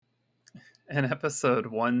In episode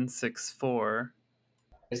 164,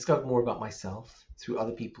 I discovered more about myself through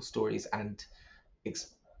other people's stories and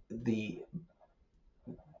ex- the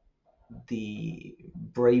the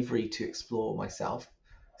bravery to explore myself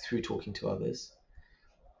through talking to others.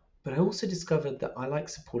 But I also discovered that I like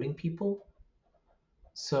supporting people.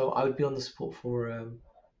 So I would be on the support forum,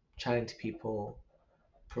 chatting to people,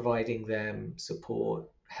 providing them support,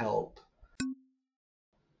 help.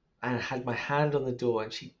 And I had my hand on the door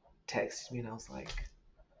and she texted me and I was like,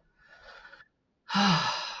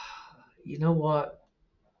 you know what?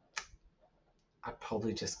 I'd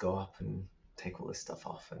probably just go up and take all this stuff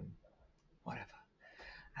off and whatever.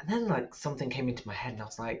 And then like something came into my head and I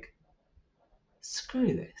was like,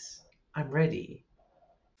 screw this. I'm ready.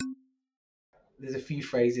 There's a few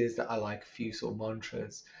phrases that I like, a few sort of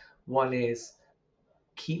mantras. One is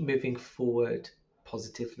keep moving forward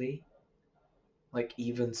positively, like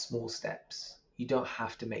even small steps. You don't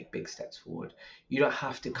have to make big steps forward. You don't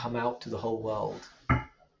have to come out to the whole world.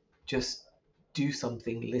 Just do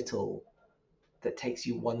something little that takes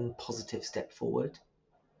you one positive step forward.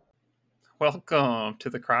 welcome to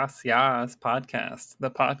the Cross YAAS podcast, the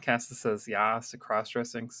podcast that says YAAS to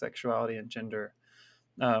cross-dressing, sexuality, and gender.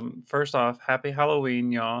 First off, happy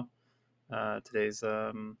Halloween, y'all. Today's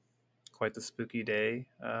quite the spooky day.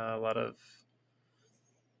 A lot of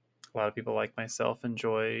people like myself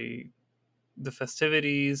enjoy the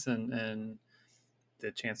festivities and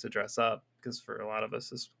the chance to dress up, because for a lot of us,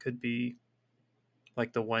 this could be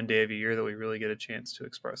like the one day of a year that we really get a chance to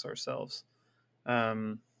express ourselves.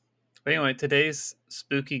 But anyway, today's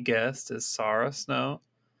spooky guest is Sara Snow.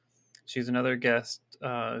 She's another guest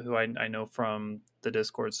who I know from the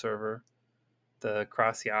Discord server, the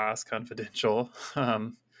Cross YAAS Confidential.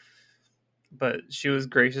 But she was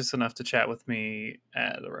gracious enough to chat with me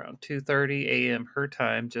at around 2:30 a.m. her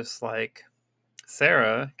time, just like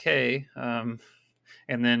Sarah K. And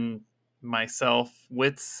then myself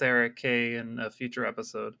with Sarah K. in a future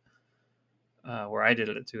episode where I did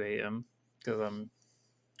it at 2 a.m. because I'm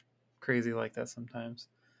crazy like that sometimes.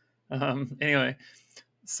 Anyway,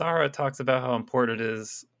 Sara talks about how important it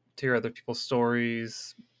is to hear other people's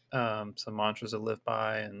stories, some mantras to live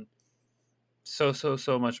by, and so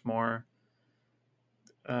much more.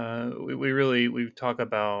 We talk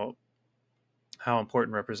about how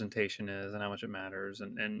important representation is and how much it matters,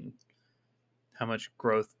 and how much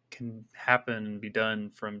growth can happen and be done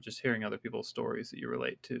from just hearing other people's stories that you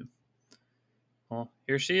relate to. Well,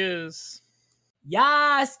 here she is.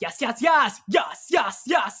 Yes, yes, yes, yes, yes, yes,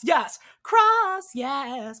 yes, yes. Cross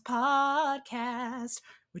Yes Podcast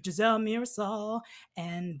with Giselle Mirasol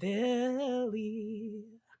and Billy.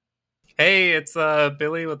 Hey, it's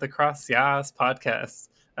Billy with the Cross YAAS podcast.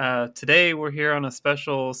 Today we're here on a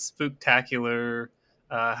special Spooktacular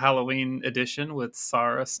Halloween edition with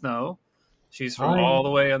Sara Snow. She's from Hi. all the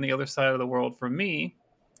way on the other side of the world from me.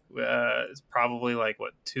 It's probably like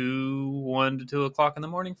what 1 to 2 o'clock in the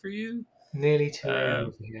morning for you. Nearly 2 a.m. Uh,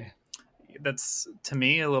 over here. that's to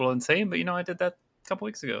me a little insane, but I did that a couple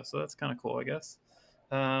weeks ago, so that's kind of cool, I guess.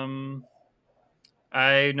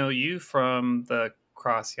 I know you from the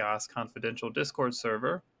Cross YAAS Confidential Discord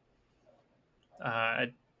server. I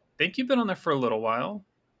think you've been on there for a little while.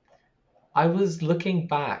 I was looking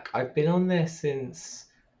back. I've been on there since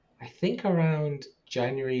I think around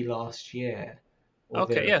January last year or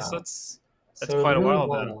Okay, yes, thereabouts. that's So a quite a little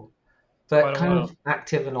while then. while, It's but quite a kind while. of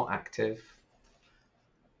active and not active.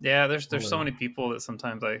 Yeah, there's so Um, many people that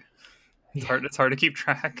sometimes it's yeah. hard to keep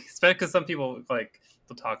track, especially because some people like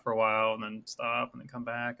they'll talk for a while and then stop and then come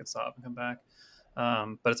back and stop and come back.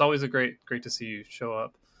 But it's always great to see you show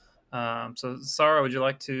up. So Sarah, would you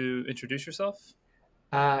like to introduce yourself?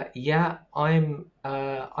 Yeah, I'm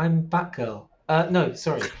Batgirl. No,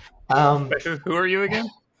 sorry. Um, Wait, who are you again?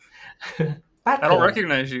 I don't Batgirl.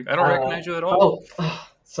 recognize you. I don't recognize you at all.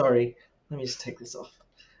 Sorry. Let me just take this off.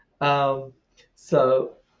 Um,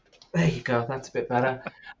 so there you go. That's a bit better.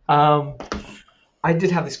 Um, I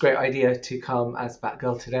did have this great idea to come as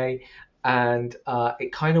Batgirl today, and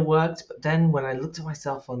it kind of worked. But then when I looked at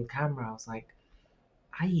myself on camera, I was like,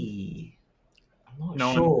 "Aye, I'm not No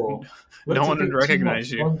one, sure. no Looked a one would bit too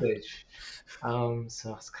recognize much you. bondage." So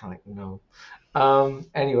I was kind of like, no.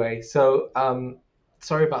 Anyway,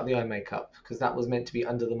 sorry about the eye makeup because that was meant to be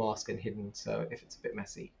under the mask and hidden. So if it's a bit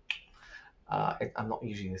messy, I'm not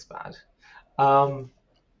usually this bad. Um,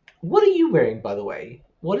 what are you wearing, by the way?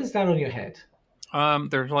 What is that on your head?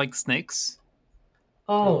 They're like snakes.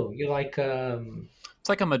 Oh, you're like It's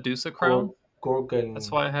like a Medusa crown. That's Gorgon.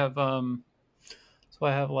 why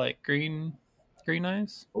I have like green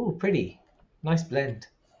eyes. Oh, pretty. Nice blend.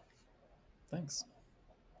 Thanks.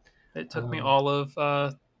 It took me Um, all of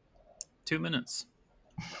 2 minutes,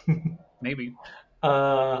 maybe.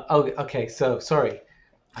 Oh, okay. So sorry,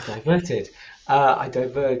 I diverted. I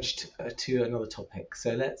diverged to another topic.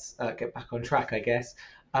 So let's get back on track, I guess.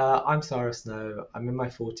 I'm Sarah Snow. I'm in my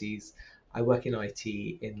 40s. I work in IT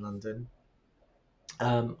in London.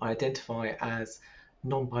 I identify as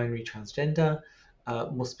non-binary transgender,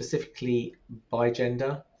 more specifically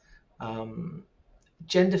bigender. Um,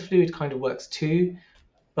 Gender fluid kind of works too,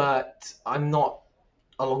 but I'm not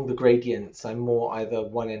along the gradients. I'm more either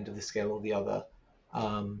one end of the scale or the other.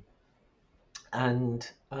 Um, and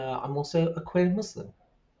I'm also a queer Muslim.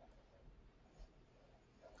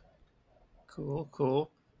 Cool,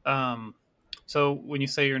 cool. Um, so when you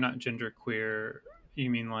say you're not gender queer, you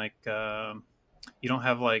mean like you don't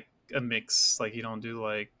have like a mix, like you don't do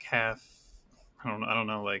like half. I don't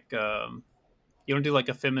know, like you don't do like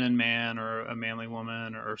a feminine man or a manly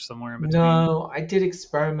woman or somewhere in between. No, I did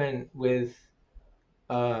experiment with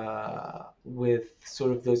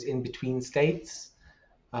sort of those in between states.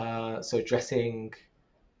 So dressing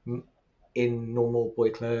in normal boy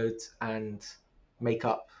clothes and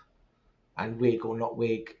makeup and wig or not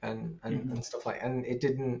wig Hmm. and stuff like, and it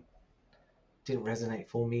didn't resonate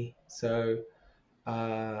for me. So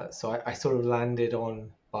I sort of landed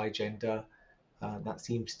on bigender. That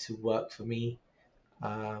seems to work for me,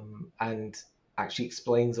 and actually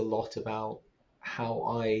explains a lot about how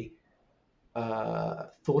I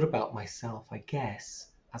thought about myself, I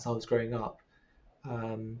guess, as I was growing up.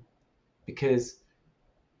 Um, because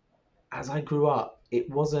as I grew up, it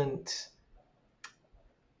wasn't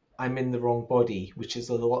I'm in the wrong body, which is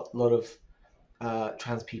a lot of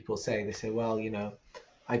trans people say. They say, well,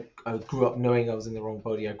 I grew up knowing I was in the wrong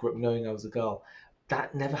body. I grew up knowing I was a girl.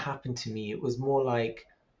 That never happened to me. It was more like,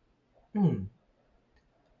 hmm,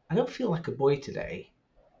 I don't feel like a boy today.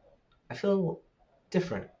 I feel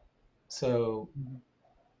different. So,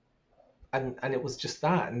 and it was just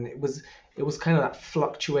that, and it was kind of that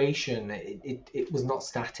fluctuation. It was not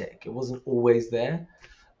static. It wasn't always there.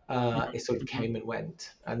 Hmm. It sort of Hmm. came and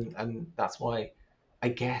went, and that's why I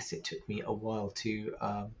guess it took me a while to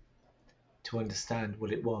understand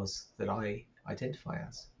what it was that I identify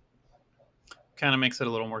as. Kind of makes it a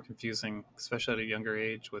little more confusing, especially at a younger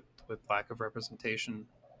age with lack of representation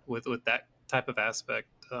with that type of aspect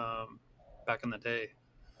back in the day.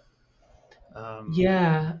 Um,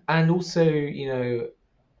 Yeah, and also,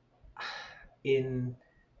 in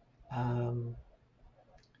um,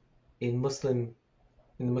 in Muslim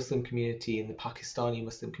in the Muslim community, in the Pakistani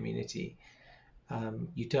Muslim community,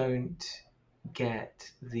 you don't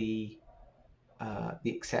get the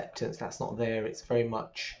acceptance. That's not there. It's very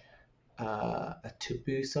much a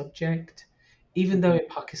taboo subject. Even though mhm. in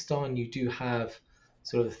Pakistan you do have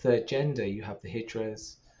sort of a third gender, you have the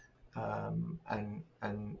hijras,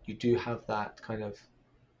 and you do have that kind of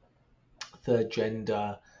third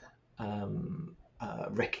gender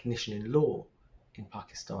recognition in law in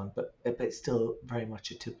Pakistan, but it's still very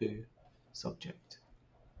much a taboo subject.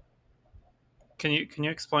 Can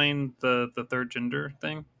you explain the third gender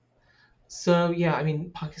thing? So yeah, I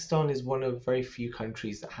mean, Pakistan is one of very few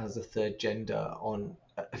countries that has a third gender on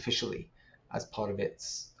officially as part of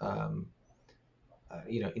its,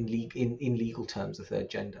 in legal terms, a third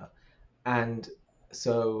gender. And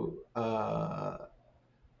so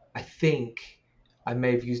I think I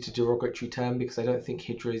may have used a derogatory term because I don't think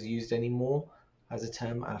Hijra is used anymore as a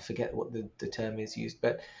term. I forget what the term is used,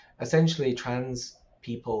 but essentially, trans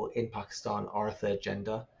people in Pakistan are a third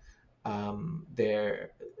gender.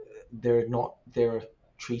 They're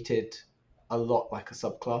treated a lot like a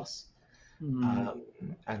subclass, Mm, um,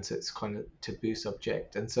 and so it's kind of taboo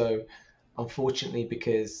subject. And so, unfortunately,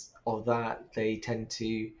 because of that, they tend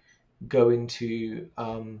to go into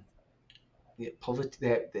poverty.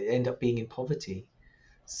 They end up being in poverty.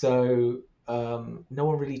 So no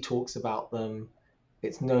one really talks about them.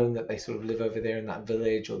 It's known that they sort of live over there in that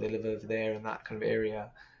village or they live over there in that kind of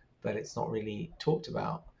area, but it's not really talked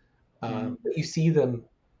about. mm, But you see them,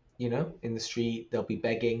 in the street. They'll be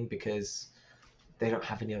begging because they don't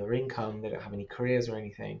have any other income. They don't have any careers or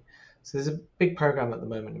anything. So there's a big program at the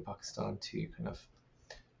moment in Pakistan to kind of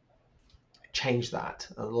change that.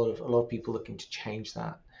 A lot of people looking to change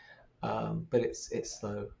that, but it's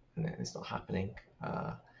slow and it's not happening.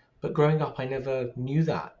 But growing up, I never knew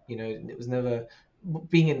that. It was never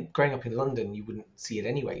growing up in London. You wouldn't see it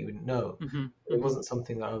anyway. You wouldn't know. hmm, It hmm. wasn't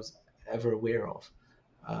something that I was ever aware of.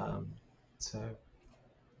 Um, so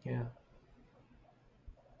yeah,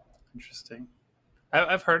 Interesting.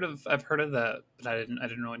 I've heard of that, but I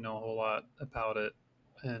didn't really know a whole lot about it.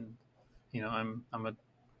 And I'm a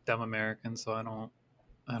dumb American, so I don't.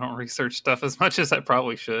 I don't research stuff as much as I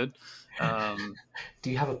probably should. Um,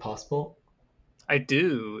 Do you have a passport? I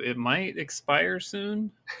do. It might expire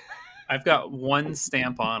soon. I've got one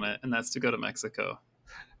stamp on it, and that's to go to Mexico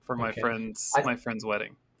for Okay. I my friend's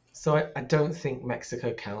wedding. so I don't think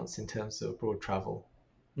Mexico counts in terms of abroad travel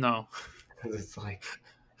No, because it's like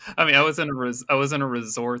I mean I was in a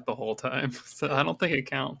resort the whole time, so I don't think it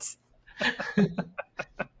counts.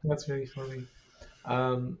 that's really funny.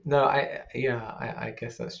 No, I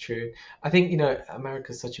guess that's true. I think,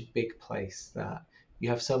 America's such a big place that you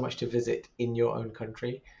have so much to visit in your own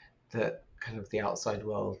country that kind of the outside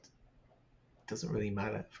world doesn't really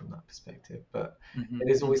matter from that perspective. But Hmm.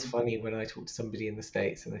 it is always Hmm. funny when I talk to somebody in the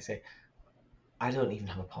States and they say, I don't even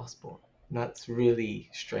have a passport. And that's really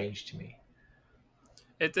strange to me.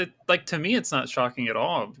 It like to me it's not shocking at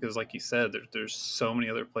all because like you said there's so many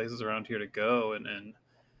other places around here to go and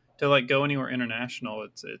to like go anywhere international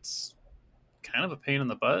it's kind of a pain in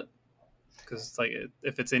the butt because it's like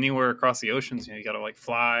if it's anywhere across the oceans you got to like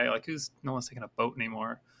fly like who's no one's taking a boat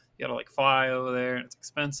anymore. You got to like fly over there and it's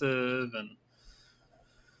expensive and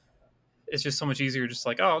it's just so much easier just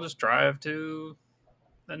like oh I'll just drive to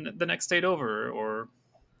the next state over or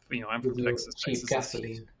I'm With from your Texas. cheap Texas is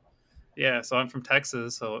gasoline. yeah, so I'm from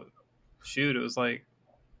Texas, so shoot, it was like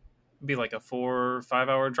be like a 4 or 5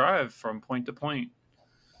 hour drive from point to point,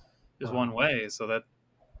 just one Wow, way. So that's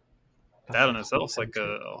that a in whole itself is like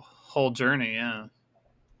country. a whole journey. Yeah.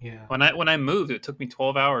 Yeah. When I moved, it took me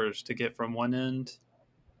 12 hours to get from one end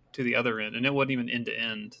to the other end, and it wasn't even end to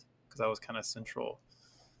end because I was kind of central,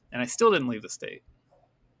 and I still didn't leave the state.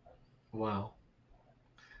 Wow.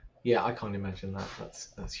 Yeah, I can't imagine that.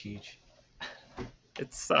 That's huge.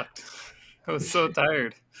 It sucked. I was so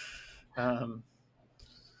tired. Um,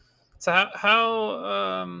 so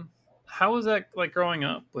how was that like growing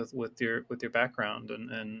up with your background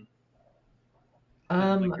and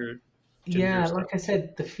like Um, your ginger yeah, stuff like I and stuff?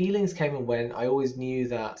 said, the feelings came and went. I always knew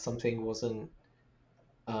that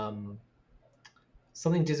um,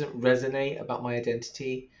 something didn't resonate about my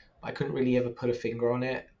identity. I couldn't really ever put a finger on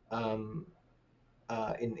it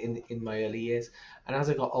in my early years. And as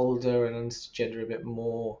I got older and understood gender a bit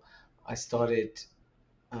more, I started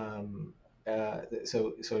um,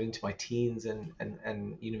 so into my teens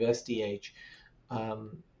and university age.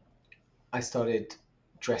 Um, I started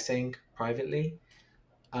dressing privately,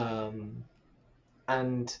 um,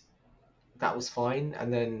 and that was fine.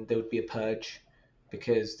 And then there would be a purge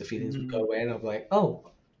because the feelings would go Mm, away, and I'm like,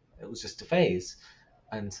 oh, it was just a phase.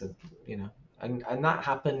 And so, you know, and that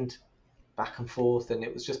happened back and forth, and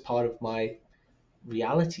it was just part of my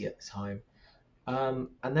reality at the time.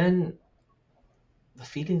 And then the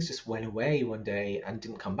feelings just went away one day and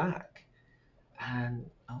didn't come back,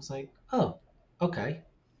 and I was like, oh, okay,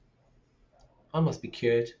 I must be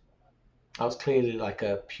cured. I was clearly like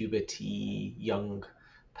a puberty young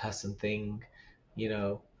person thing, you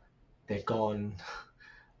know, they're gone.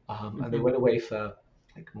 And they hmm. went away for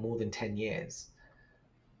like more than 10 years.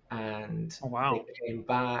 And Oh, they wow. came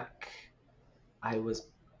back. I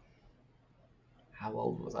was, how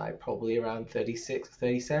old was I? Probably around 36,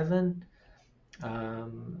 37.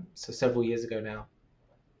 So several years ago now.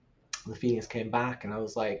 The feelings came back, and I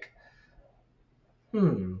was like,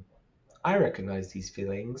 hmm, I recognize these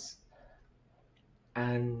feelings,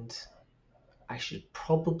 and I should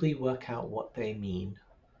probably work out what they mean.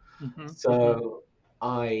 Hmm. Hmm. So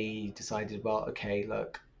I decided, well, okay,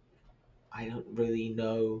 look, I don't really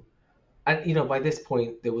know. And by this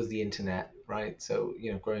point there was the internet, right? So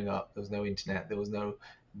growing up, there was no internet, there was no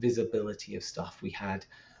visibility of stuff. We had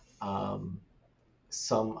um,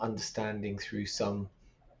 some understanding through some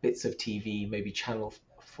bits of TV, maybe Channel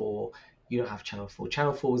 4. You don't have Channel 4.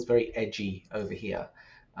 Channel 4 was very edgy over here.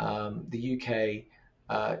 The UK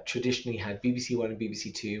traditionally had BBC One and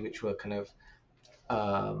BBC Two, which were kind of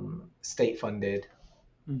state funded,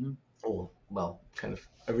 Hmm. or well, kind of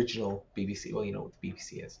original BBC. Well, you know what the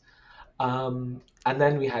BBC is. And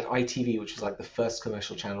then we had ITV, which was like the first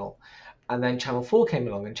commercial channel. And then Channel 4 came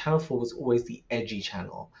along, and Channel 4 was always the edgy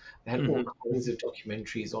channel. They had all Hmm. kinds of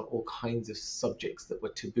documentaries on all kinds of subjects that were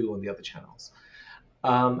taboo on the other channels.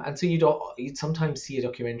 And so you'd sometimes see a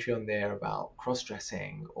documentary on there about cross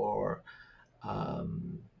dressing or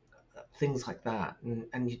um, things like that.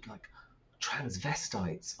 And you'd like,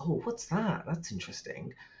 transvestites. Oh, what's that? That's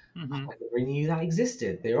interesting. Hmm. I never knew that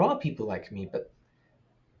existed. There are people like me, but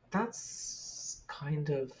that's kind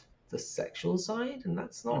of the sexual side, and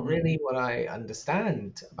that's not Hmm. really what I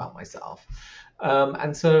understand about myself.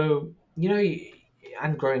 And so,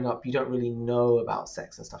 and growing up, you don't really know about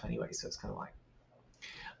sex and stuff anyway, so it's kind of like,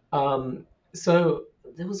 so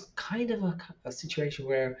there was kind of a situation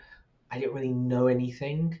where I didn't really know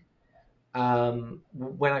anything.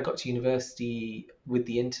 When I got to university with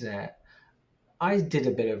the internet, I did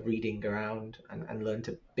a bit of reading around and learned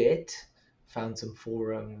a bit, found some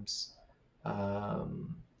forums,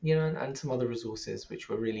 and some other resources which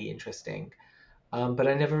were really interesting. But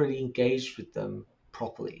I never really engaged with them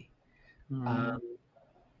properly. Mm. Um,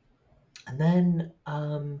 and then,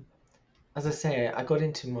 as I say, I got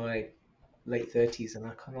into my late 30s and I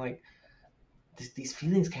kind of like, these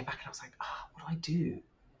feelings came back and I was like, what do I do?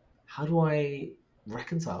 How do I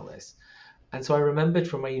reconcile this? And so I remembered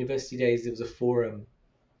from my university days, there was a forum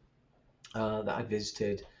that I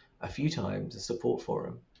visited a few times, a support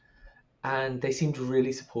forum, and they seemed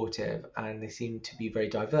really supportive and they seemed to be very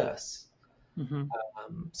diverse. Mm-hmm.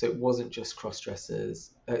 So it wasn't just cross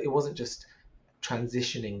dressers, it wasn't just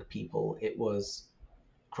transitioning people, it was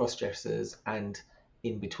cross dressers and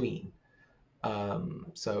in between.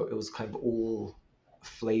 So it was kind of all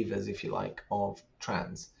flavors, if you like, of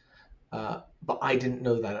trans. But I didn't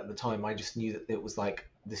know that at the time. I just knew that it was like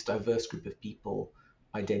this diverse group of people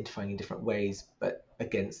identifying in different ways, but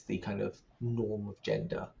against the kind of norm of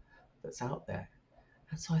gender that's out there.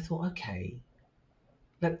 And so I thought, okay,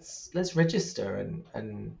 let's register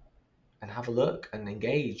and have a look and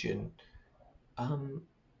engage. And um,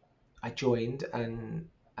 I joined and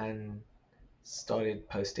started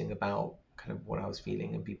posting about kind of what I was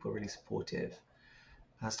feeling, and people were really supportive.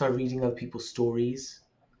 And I started reading other people's stories.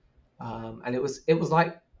 And it was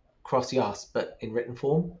like Cross YAAS, but in written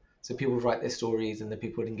form. So people would write their stories, and then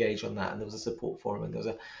people would engage on that, and there was a support forum,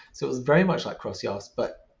 and so it was very much like Cross YAAS,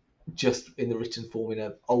 but just in the written form in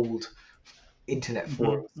an old internet Mm-hmm.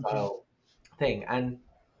 forum Mm-hmm. style thing. And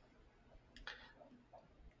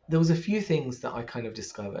there was a few things that I kind of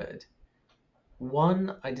discovered.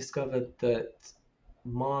 One, I discovered that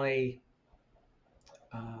my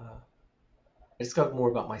I discovered more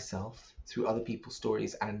about myself through other people's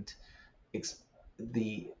stories and ex-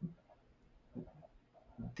 the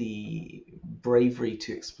the bravery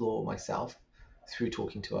to explore myself through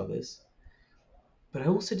talking to others. But I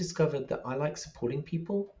also discovered that I like supporting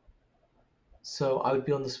people. So I would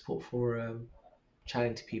be on the support forum,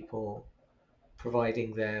 chatting to people,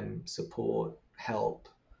 providing them support, help.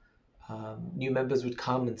 New members would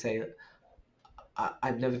come and say,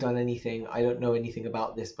 I've never done anything, I don't know anything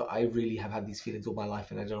about this, but I really have had these feelings all my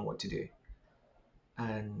life and I don't know what to do.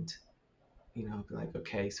 And, I'd be like,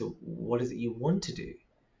 okay, so what is it you want to do?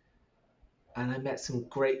 And I met some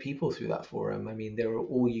great people through that forum. I mean, they were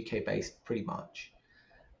all UK based pretty much.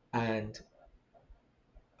 And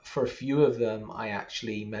for a few of them, I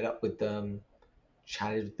actually met up with them,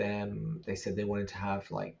 chatted with them. They said they wanted to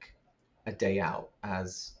have like a day out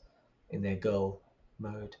as in their girl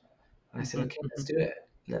mode. And I said, okay, Mm-hmm. let's do it.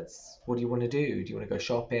 What do you want to do? Do you want to go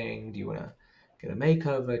shopping? Do you want to get a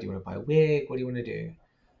makeover? Do you want to buy a wig? What do you want to do?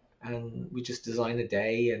 And we just design a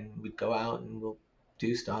day and we'd go out and we'll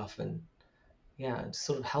do stuff and yeah, just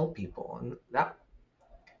sort of help people. And that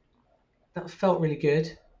felt really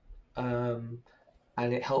good. Um,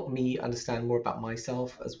 and it helped me understand more about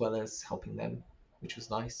myself as well as helping them, which was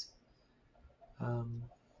nice. Um,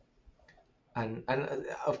 and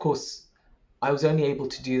of course, I was only able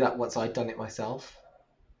to do that once I'd done it myself.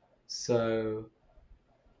 So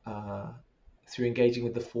uh, through engaging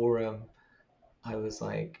with the forum, I was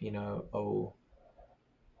like, oh,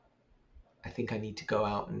 I think I need to go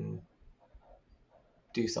out and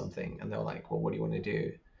do something. And they're like, well, what do you want to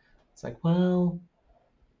do? It's like, well,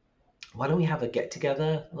 why don't we have a get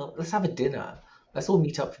together? Well, let's have a dinner. Let's all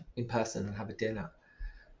meet up in person and have a dinner.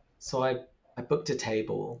 So I booked a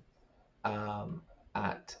table um,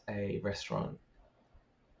 at a restaurant.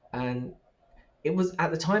 And it was at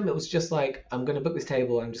the time, it was just like, I'm going to book this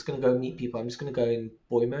table. I'm just going to go meet people. I'm just going to go in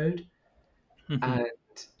boy mode. Mm-hmm.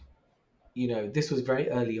 And, this was very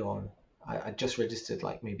early on. I just registered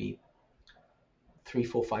like maybe 3,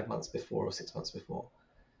 4, 5 months before or 6 months before.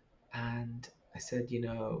 And I said,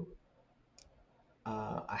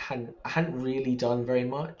 I hadn't really done very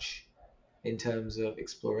much in terms of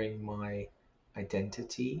exploring my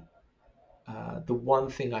identity. The one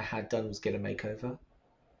thing I had done was get a makeover.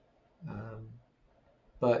 Um,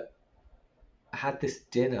 but I had this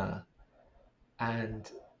dinner and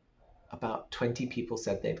about 20 people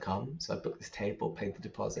said they'd come. So I booked this table, paid the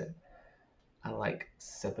deposit, and like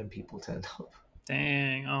 7 people turned up.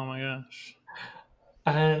 Dang! Oh my gosh!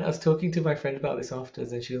 And I was talking to my friend about this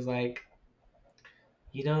afterwards, and she was like,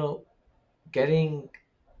 you know, getting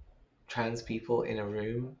trans people in a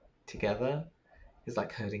room together is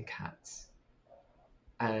like herding cats.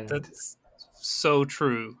 And That's so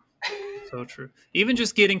true. So true. Even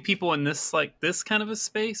just getting people in this kind of a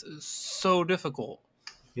space is so difficult.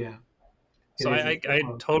 yeah. It So is. It's so I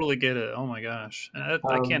fun. totally get it. Oh my gosh. And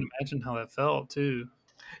I can't Um, imagine how that felt too.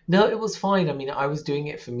 no, it was fine. I mean, I was doing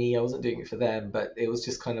it for me. I wasn't doing it for them, but it was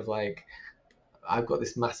just kind of like I've got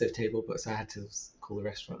this massive table, but so I had to call the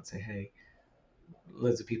restaurant and say, hey,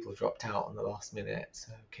 loads of people have dropped out on the last minute,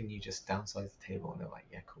 so can you just downsize the table? And they're like,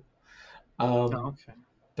 yeah, cool. Oh, Um, okay.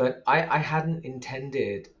 but I hadn't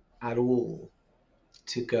intended at all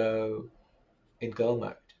to go in girl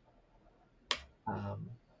mode. Um,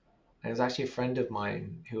 and it was actually a friend of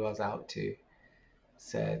mine who I was out to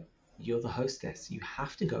said, you're the hostess. You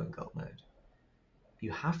have to go in girl mode.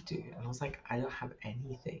 You have to. And I was like, I don't have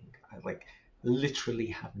anything. I like literally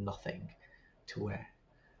have nothing to wear.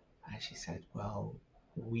 And she said, well,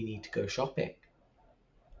 we need to go shopping.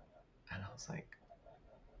 And I was like,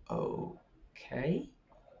 okay.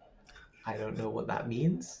 I don't know what that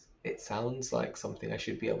means. It sounds like something I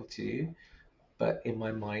should be able to do. But in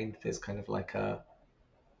my mind, there's kind of like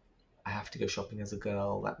I have to go shopping as a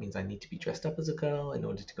girl. That means I need to be dressed up as a girl in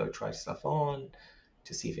order to go try stuff on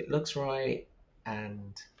to see if it looks right.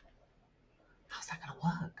 And how's that going to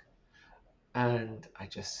work? And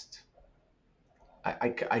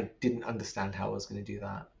I didn't understand how I was going to do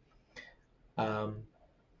that. Um,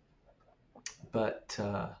 but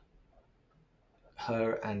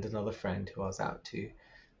her and another friend who I was out to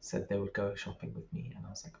said they would go shopping with me. And I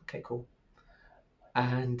was like, okay, cool.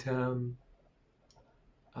 And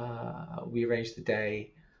we arranged the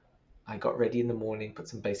day. I got ready in the morning, put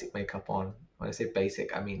some basic makeup on. When I say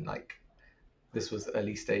basic, I mean like this was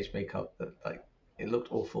early stage makeup that like it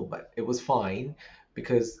looked awful, but it was fine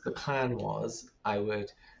because the plan was I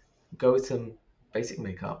would go with some basic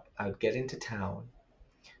makeup. I would get into town,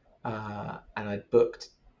 and I'd booked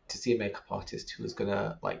to see a makeup artist who was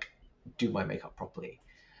gonna like do my makeup properly.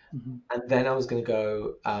 Hmm. And then I was gonna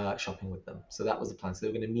go shopping with them. So that was the plan. So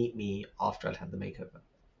they were gonna meet me after I'd had the makeover.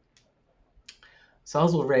 So I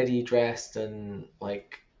was already dressed and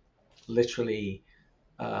like literally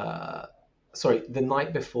uh, sorry, the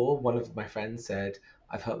night before, one of my friends said,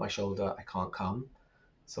 I've hurt my shoulder, I can't come.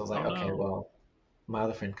 So I was like, Oh okay, no. well, my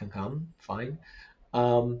other friend can come, fine.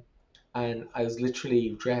 Um, and I was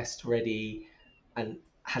literally dressed, ready, and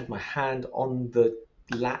had my hand on the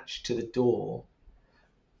latch to the door,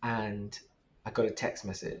 and I got a text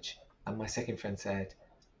message, and my second friend said,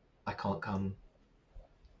 I can't come.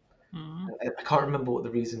 Mm. I can't remember what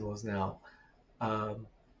the reason was now,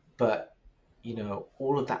 but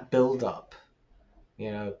all of that build up,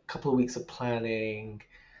 a couple of weeks of planning,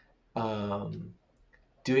 um,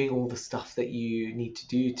 doing all the stuff that you need to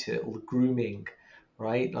do to all the grooming,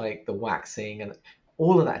 right? Like the waxing and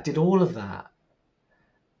all of that, did all of that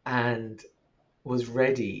and was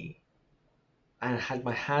ready and had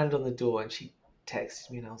my hand on the door and she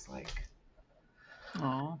texted me and I was like,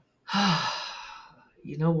 Oh.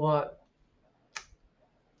 you know what?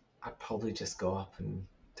 I'd probably just go up and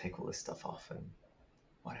take all this stuff off and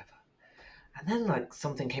whatever. And then like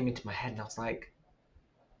something came into my head and I was like,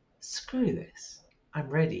 screw this. I'm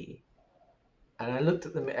ready. And I looked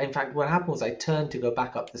at them. In fact, what happened was I turned to go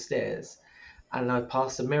back up the stairs and I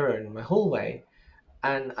passed a mirror in my hallway.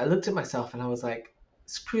 And I looked at myself and I was like,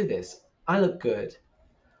 screw this. I look good.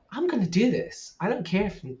 I'm going to do this. I don't care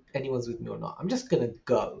if anyone's with me or not. I'm just going to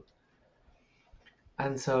go.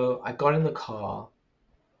 And so I got in the car.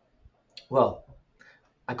 Well,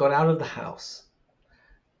 I got out of the house.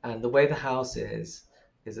 And the way the house is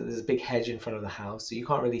that there's a big hedge in front of the house. So you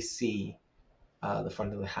can't really see the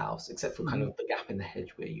front of the house, except for kind Hmm. of the gap in the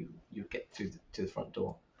hedge where you get through to the front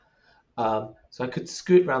door. So I could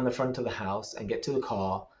scoot around the front of the house and get to the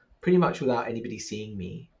car pretty much without anybody seeing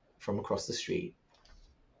me from across the street.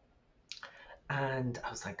 And I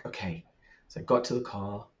was like, okay. So I got to the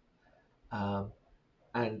car, um,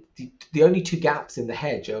 and the only two gaps in the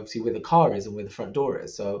hedge are obviously where the car is and where the front door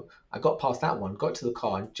is. So I got past that one, got to the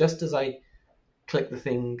car, and just as I click the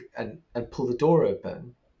thing and pull the door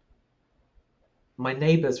open, my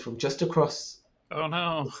neighbors from just across Oh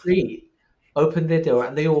the no. street open their door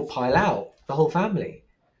and they all pile out, the whole family.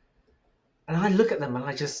 And I look at them and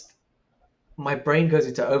my brain goes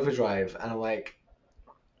into overdrive and I'm like,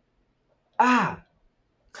 ah,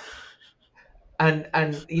 and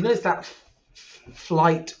it's that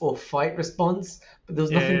flight or fight response, but there was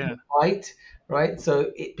Yeah, nothing to yeah. fight, right?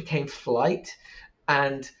 So it became flight,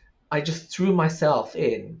 and I just threw myself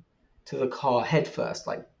in to the car head first,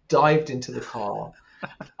 like dived into the car,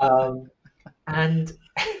 um, and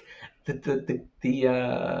the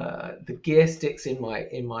gear sticks in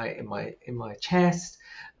my chest.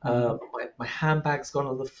 Hmm. My handbag's gone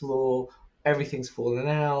on the floor. Everything's fallen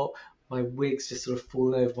out. My wig's just sort of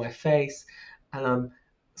fallen over my face, and I'm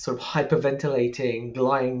sort of hyperventilating,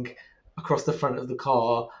 lying across the front of the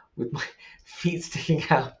car with my feet sticking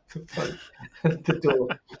out the front of the door.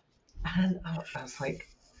 And I was like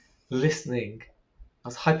listening. I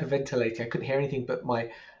was hyperventilating. I couldn't hear anything but my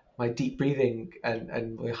deep breathing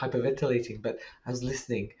and my hyperventilating. But I was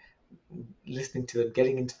listening to them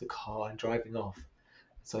getting into the car and driving off.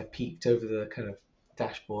 So I peeked over the kind of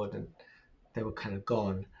dashboard and they were kind of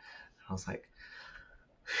gone. And I was like,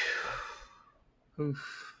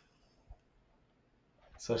 Oof.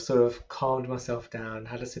 so I sort of calmed myself down,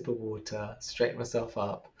 had a sip of water, straightened myself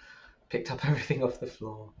up, picked up everything off the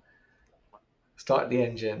floor, started the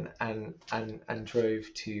engine, and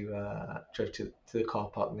drove to the car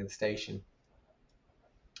park near the station.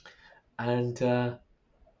 And that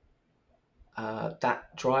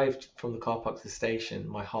drive from the car park to the station,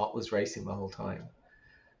 my heart was racing the whole time.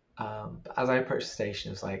 But as I approached the station,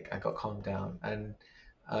 it was like I got calmed down. And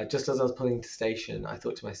just as I was pulling into the station, I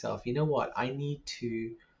thought to myself, you know what? I need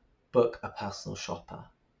to book a personal shopper.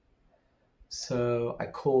 So I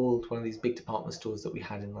called one of these big department stores that we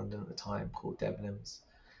had in London at the time called Debenhams,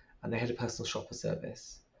 and they had a personal shopper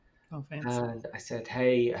service. Oh, fancy. And I said,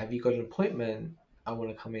 hey, have you got an appointment? I want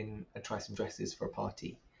to come in and try some dresses for a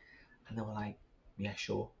party. And they were like, yeah,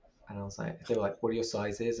 sure. And I was like, they were like, what are your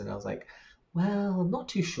sizes? And I was like, well, I'm not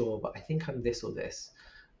too sure, but I think I'm this or this.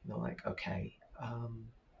 And they were like, okay. And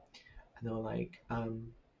they were like,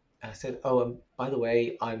 I said, oh, by the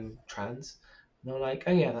way, I'm trans. And they were like,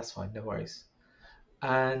 oh yeah, that's fine, no worries.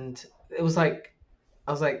 And it was like,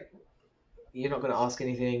 I was like, you're not going to ask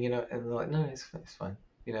anything, you know? And they're like, no, it's fine.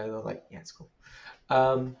 You know, they're like, yeah, it's cool.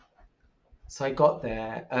 So I got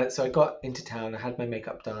there. So I got into town. I had my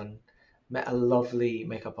makeup done. Met a lovely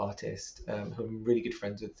makeup artist who I'm really good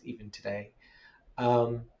friends with even today.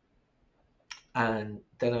 Um, and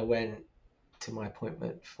then I went to my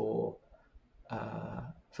appointment for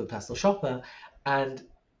the personal shopper, and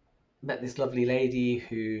met this lovely lady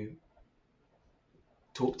who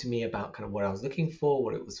talked to me about kind of what I was looking for,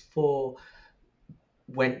 what it was for.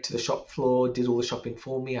 Went to the shop floor, did all the shopping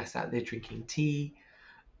for me. I sat there drinking tea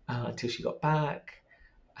until she got back,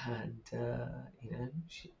 and you know,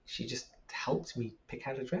 she just helped me pick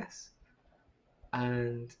out a dress,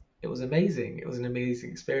 and it was amazing. It was an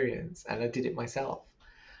amazing experience, and I did it myself.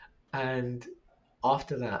 And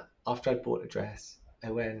after that, after I'd bought a dress,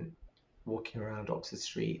 I went walking around Oxford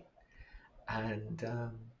Street, and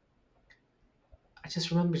I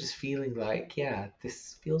just remember just feeling like, yeah,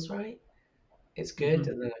 this feels right. It's good. Mm-hmm.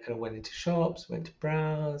 And then I kind of went into shops, went to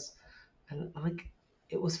browse, and like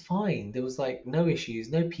it was fine. There was like no issues,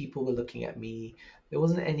 no people were looking at me. There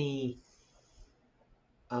wasn't any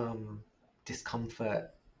um,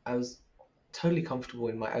 discomfort. I was totally comfortable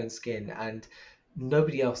in my own skin, and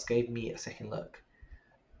nobody else gave me a second look.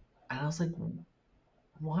 And I was like,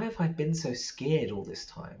 why have I been so scared all this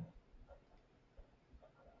time?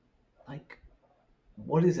 Like,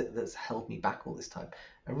 what is it that's held me back all this time?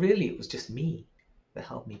 And really, it was just me that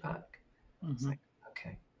held me back. It's Mm-hmm. like,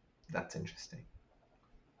 okay, that's interesting.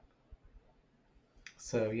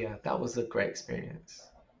 So yeah, that was a great experience.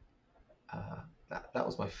 That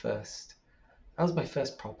was my first. That was my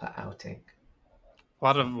first proper outing. A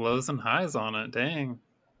lot of lows and highs on it. Dang.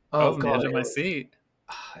 I Oh was on the edge God, of my seat.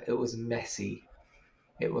 it was messy.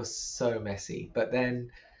 It was so messy. But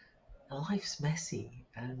then life's messy,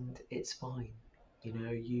 and it's fine. You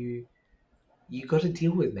know, you got to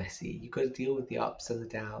deal with messy. You got to deal with the ups and the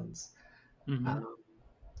downs. Mm-hmm. Um,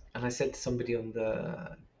 and I said to somebody on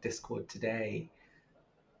the Discord today,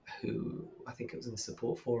 who I think it was in the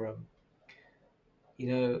support forum, you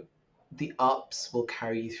know, the ups will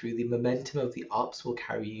carry you through. The momentum of the ups will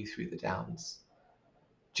carry you through the downs.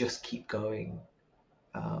 Just keep going.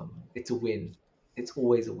 It's a win. It's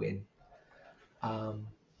always a win. Um,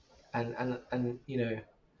 and you know,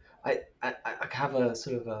 I have a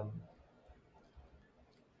sort of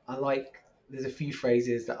I like there's a few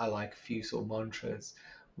phrases that I like, a few sort of mantras.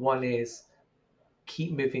 One is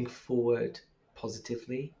keep moving forward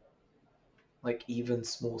positively, like even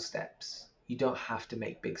small steps. You don't have to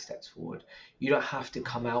make big steps forward. You don't have to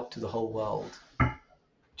come out to the whole world.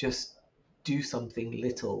 Just do something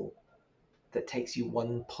little that takes you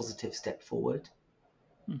one positive step forward.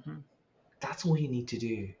 Mm-hmm. That's all you need to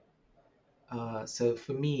do. So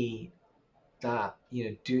for me, that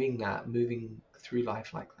doing that, moving through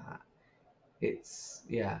life like that, it's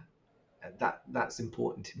that's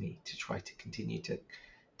important to me to try to continue to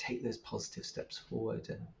take those positive steps forward.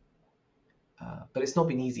 And but it's not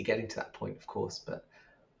been easy getting to that point, of course. But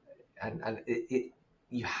and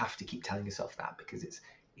you have to keep telling yourself that because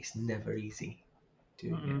it's never easy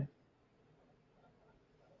doing Mm-hmm. it.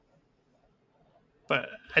 But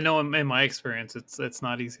I know in my experience, it's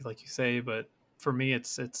not easy, like you say. But for me,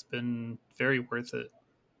 it's been very worth it.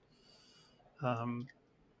 Um,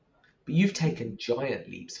 But you've taken giant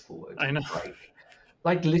leaps forward. I know.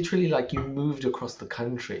 Like literally, like you moved across the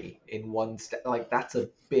country in one step. Like that's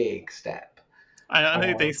a big step.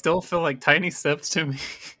 They Um, still feel like tiny steps to me.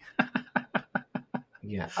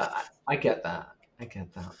 yeah, I get that. I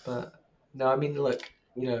get that. But no, I mean, look,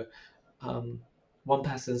 um, one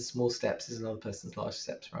person's small steps is another person's large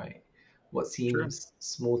steps, right? What True. seems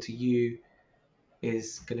small to you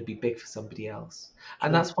is going to be big for somebody else.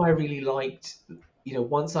 And True. that's why I really liked,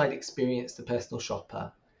 once I'd experienced the personal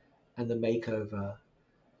shopper and the makeover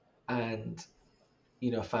and,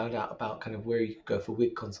 found out about kind of where you could go for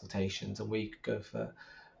wig consultations and where you could go for,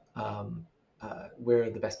 um, where are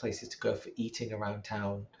the best places to go for eating around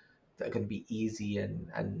town that are going to be easy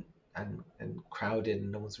and crowded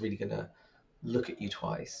and no one's really going to look at you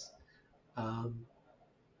twice. Um,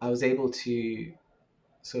 I was able to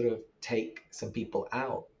sort of take some people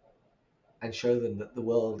out and show them that the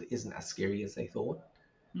world isn't as scary as they thought.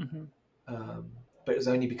 Hmm. Um, but it was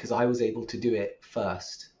only because I was able to do it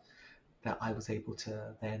first that I was able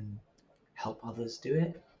to then help others do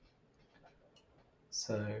it.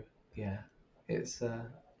 So yeah, it's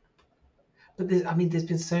but there's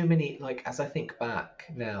been so many, like, as I think back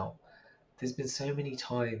now, there's been so many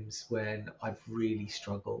times when I've really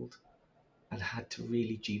struggled and had to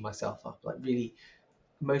really G myself up, like really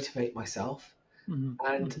motivate myself, Hmm.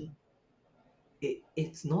 and Hmm.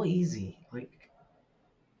 it's not easy. Like,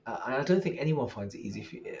 and I don't think anyone finds it easy.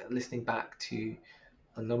 If you listening back to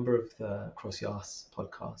a number of the Cross YAAS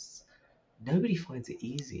podcasts, nobody finds it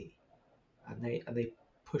easy, and they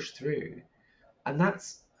push through, and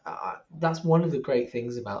that's one of the great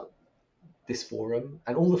things about this forum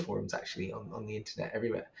and all the forums actually on the internet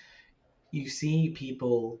everywhere. You see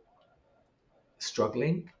people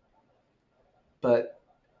struggling, but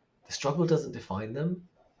the struggle doesn't define them.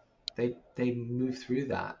 They move through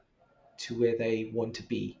that to where they want to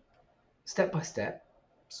be, step by step,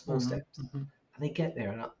 small Hmm. steps, Hmm. and they get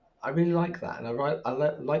there. And I really like that,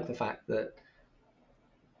 and like the fact that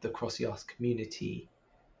the Cross Yas community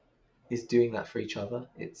is doing that for each other.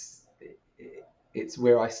 It's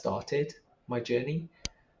where I started my journey,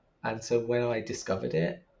 and so when I discovered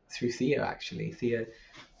it through Thea, actually, Thea,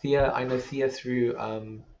 I know Thea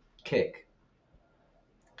through Kick,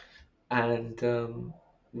 and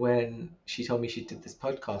when she told me she did this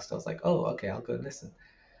podcast, I was like, oh, okay, I'll go and listen.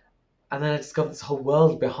 And then I discovered this whole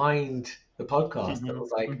world behind the podcast that Hmm.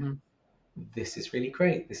 was like, Hmm. this is really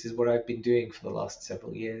great. This is what I've been doing for the last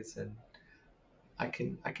several years, and I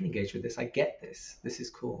can engage with this. I get this. This is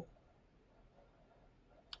cool.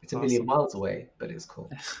 It's a million Awesome. miles away, but it's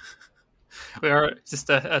cool. We are just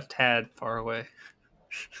a tad far away.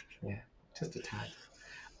 Yeah, just a tad.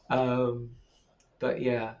 But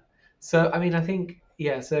yeah. So I mean, I think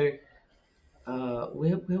yeah. So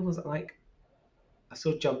where was it? Like I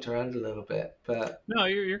sort of jumped around a little bit, but No,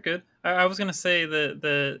 you're good. I was gonna say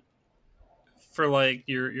that for like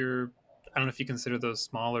your I don't know if you consider those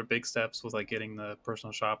small or big steps with like getting the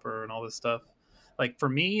personal shopper and all this stuff. Like for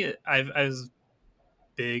me, I've as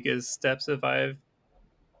big as steps if I've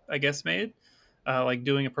I guess made. Like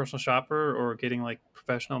doing a personal shopper or getting like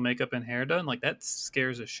professional makeup and hair done, like that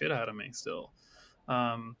scares the shit out of me still.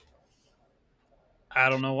 Um, I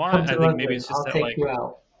don't know why. come I to think maybe London. it's just I'll that take like you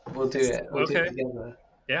out. We'll do it. We'll do it okay, together.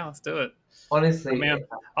 yeah, let's do it. I Honestly, mean,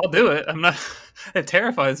 I'll do it. I'm not. It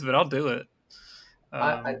terrifies, but I'll do it.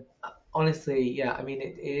 Um, honestly, yeah. I mean,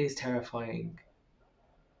 it is terrifying.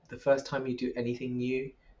 The first time you do anything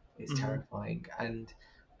new is mhm, terrifying, and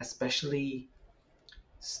especially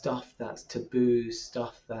stuff that's taboo,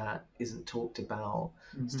 stuff that isn't talked about,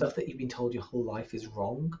 mhm, stuff that you've been told your whole life is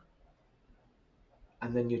wrong,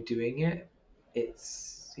 and then you're doing it.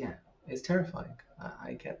 Yeah, it's terrifying.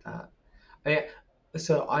 I get that.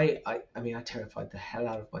 I, I mean, I terrified the hell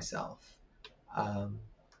out of myself. Um,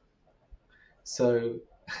 so,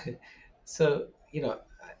 so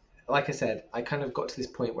like I said, I kind of got to this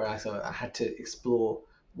point where I had to explore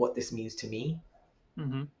what this means to me,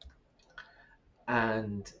 mhm,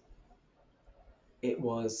 and it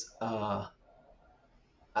was at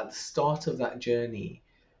the start of that journey.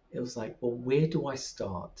 It was like, well, where do I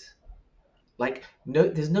start? Like, no,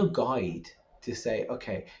 there's no guide to say,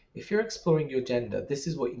 okay, if you're exploring your gender, this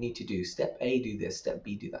is what you need to do. Step A, do this. Step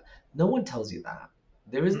B, do that. No one tells you that.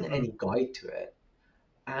 There isn't mhm, any guide to it,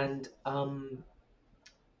 and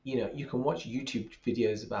you can watch YouTube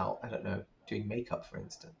videos about, I don't know, doing makeup, for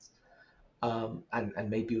instance, and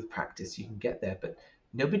maybe with practice you can get there, but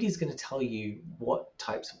nobody's going to tell you what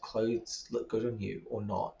types of clothes look good on you or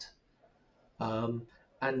not.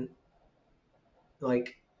 And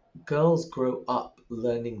like girls grow up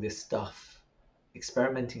learning this stuff,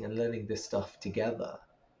 experimenting and learning this stuff together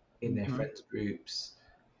in their Mm-hmm. friends groups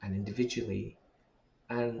and individually.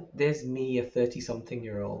 And there's me, a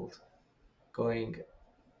 30-something-year-old, going,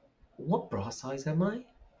 what bra size am I?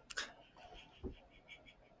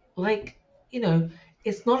 Like,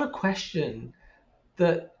 it's not a question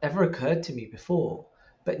that ever occurred to me before.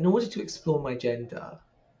 But in order to explore my gender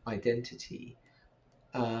identity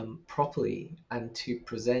properly and to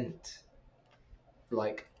present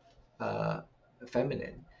like uh,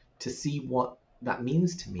 feminine, to see what that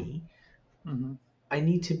means to me, Mm-hmm. I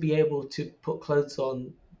need to be able to put clothes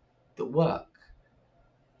on that work.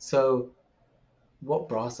 So, what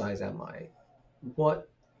bra size am I?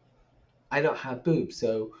 What I don't have boobs,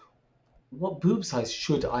 so what boob size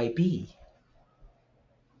should I be?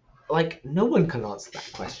 Like, no one can answer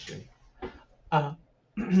that question. Uh,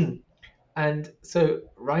 and so,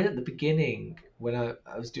 right at the beginning, when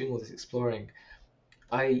I was doing all this exploring,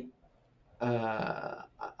 I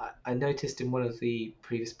I noticed in one of the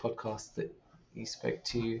previous podcasts that you spoke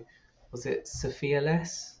to, was it Sophia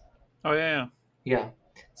Less? Oh yeah. Yeah.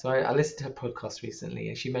 So I listened to her podcast recently,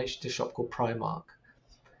 and she mentioned a shop called Primark,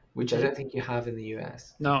 which I Mm-hmm. don't think you have in the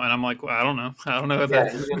US. No, and I'm like, well, I don't know. I don't know what Yeah,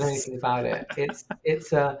 that you don't know is. anything about it.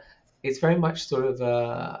 It's very much sort of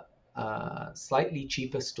a slightly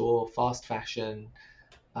cheaper store, fast fashion,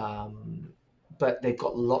 um, but they've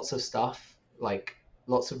got lots of stuff, like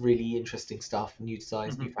lots of really interesting stuff, new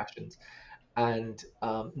designs, Mm-hmm. new fashions, and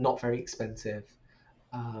not very expensive.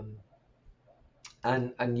 Um,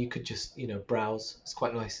 and you could just browse. It's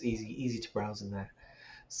quite nice, easy to browse in there.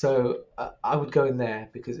 So I would go in there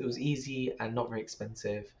because it was easy and not very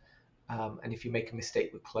expensive. And if you make a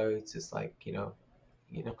mistake with clothes, it's like you're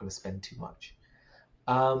not going to spend too much.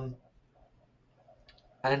 Um,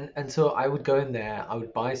 and so I would go in there. I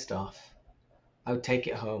would buy stuff. I would take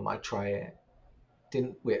it home. I'd try it.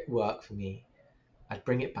 Didn't work for me. I'd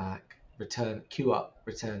bring it back, queue up,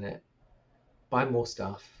 return it, buy more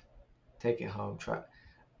stuff, take it home, try it.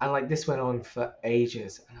 And like this went on for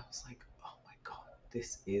ages, and I was like, oh my god,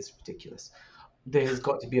 this is ridiculous. There has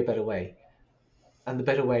got to be a better way, and the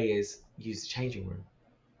better way is use the changing room.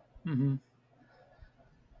 Mm-hmm.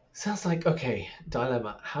 Sounds like, okay,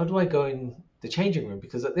 dilemma. How do I go in the changing room?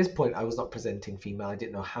 Because at this point, I was not presenting female. I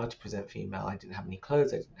didn't know how to present female. I didn't have any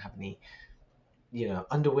clothes. I didn't have any,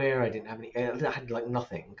 underwear. I didn't have any. I had like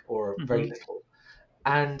nothing or very Mm-hmm. little.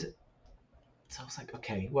 And so I was like,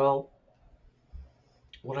 okay, well,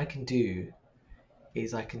 what I can do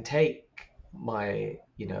is I can take my,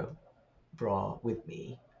 bra with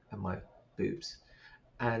me and my boobs,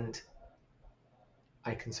 and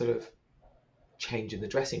I can sort of change in the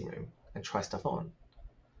dressing room and try stuff on.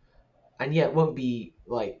 And yeah, it won't be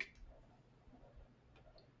like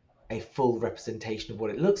a full representation of what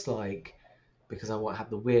it looks like because I won't have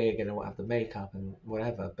the wig and I won't have the makeup and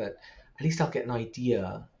whatever, but at least I'll get an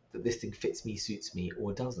idea that this thing fits me, suits me,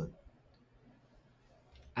 or doesn't.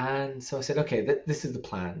 And so I said, okay, this is the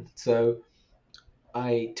plan. So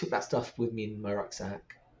I took that stuff with me in my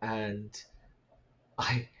rucksack, and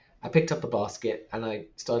I I picked up a basket and I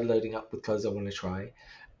started loading up with clothes I want to try.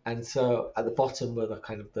 And so at the bottom were the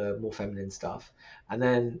kind of the more feminine stuff, and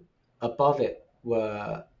then above it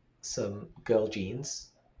were some girl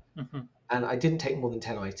jeans. Mm-hmm. And I didn't take more than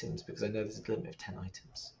 10 items because I know there's a limit of 10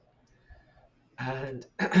 items. And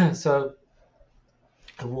so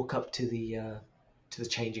I walk up to the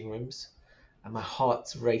changing rooms, and my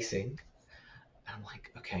heart's racing. And I'm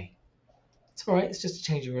like, okay, it's all right. It's just a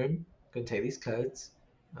changing room. I'm gonna take these clothes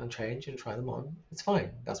and change and try them on. It's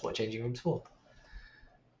fine. That's what changing rooms for.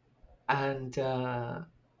 And I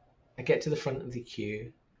get to the front of the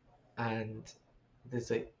queue, and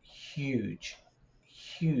there's a huge,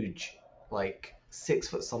 huge, like 6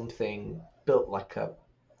 foot something, built like a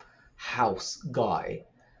house guy.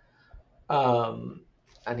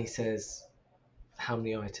 And he says, "How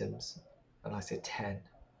many items?" And I said 10.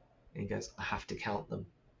 And he goes, "I have to count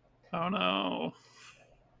them." Oh no.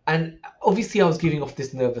 And obviously, I was giving off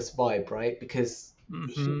this nervous vibe, right? Because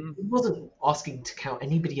he Mm-hmm. wasn't asking to count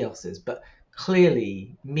anybody else's, but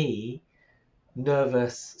clearly me,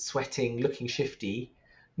 nervous, sweating, looking shifty,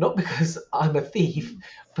 not because I'm a thief,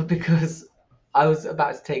 but because I was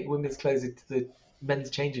about to take women's clothes into the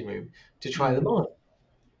men's changing room to try them Mm-hmm. on.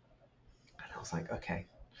 And I was like, okay,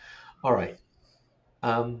 all right,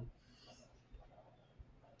 um,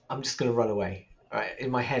 I'm just gonna run away. All right,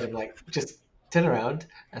 in my head, I'm like, just turn around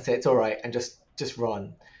and say it's all right, and just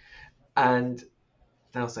run. And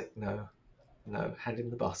then I was like, no, no, hand him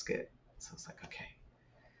the basket. So I was like, okay,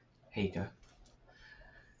 here you go.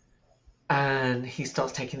 And he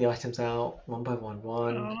starts taking the items out one by one.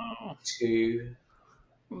 One, Oh. two,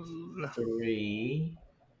 Ugh. 3,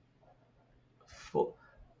 4.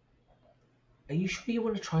 Are you sure you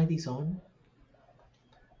want to try these on?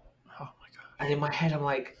 Oh my god. And in my head, I'm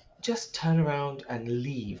like, just turn around and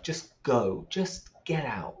leave. Just go. Just get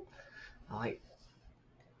out. I'm like,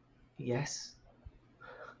 yes.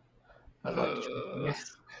 I'd like to try.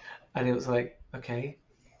 Yes. And it was like, okay,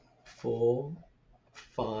 4,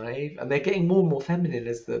 5. And they're getting more and more feminine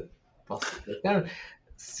as the basket goes down.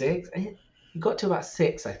 6. He got to about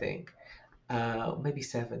 6, I think. Maybe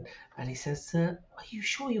 7. And he says, are you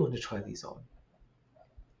sure you want to try these on?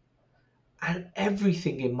 And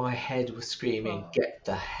everything in my head was screaming, Oh. get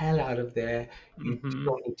the hell out of there. You do Mm-hmm.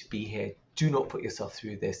 not need to be here. Do not put yourself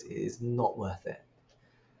through this. It is not worth it.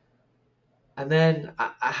 And then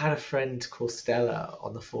I had a friend called Stella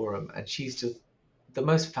on the forum, and she's just the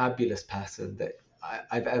most fabulous person that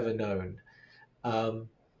I've ever known. Um,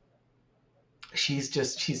 she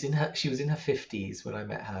was in her 50s when I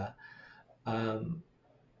met her, um,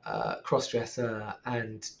 cross-dresser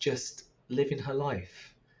and just living her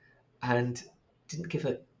life and didn't give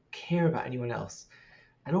a care about anyone else.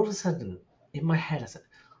 And all of a sudden, in my head, I said,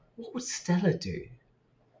 what would Stella do?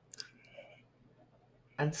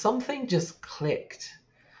 And something just clicked.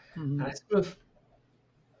 Mm-hmm. And I sort of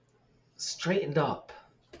straightened up,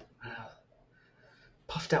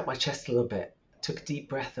 puffed out my chest a little bit, took a deep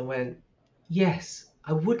breath, and went, yes,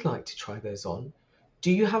 I would like to try those on.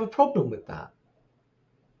 Do you have a problem with that?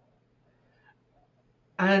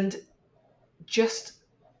 And just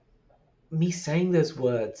me saying those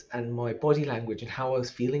words and my body language and how I was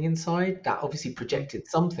feeling inside, that obviously projected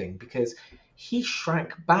something because he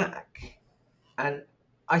shrank back. And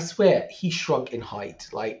I swear he shrunk in height,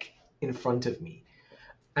 like in front of me.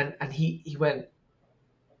 And he went,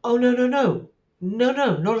 oh, no, no, no. No,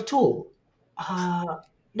 no, not at all.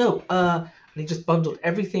 No. And he just bundled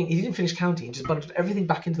everything. He didn't finish counting. He just bundled everything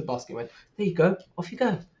back into the basket and went, there you go. Off you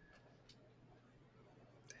go.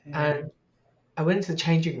 Dang. And I went into the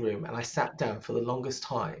changing room and I sat down for the longest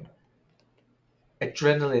time,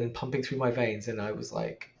 adrenaline pumping through my veins. And I was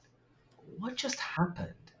like, what just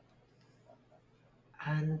happened?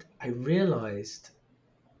 And I realized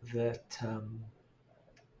that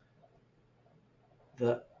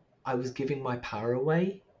that I was giving my power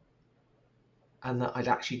away and that I'd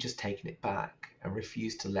actually just taken it back and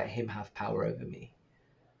refused to let him have power over me.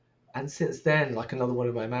 And since then, like another one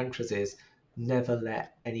of my mantras is never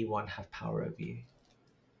let anyone have power over you.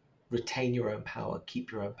 Retain your own power,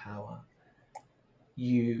 keep your own power.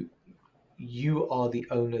 You you are the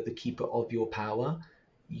owner, the keeper of your power.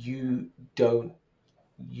 You don't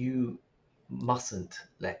you mustn't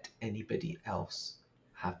let anybody else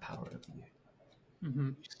have power over you. Mm-hmm.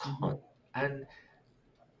 You just Mm-hmm. can't. And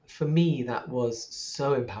for me, that was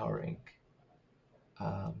so empowering.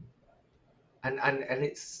 Um, and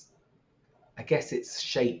it's I guess it's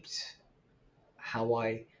shaped how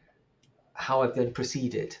I've then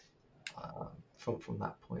proceeded from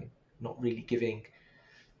that point, not really giving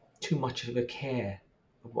too much of a care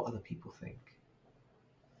of what other people think.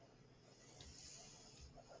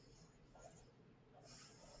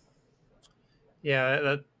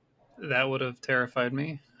 Yeah, that would have terrified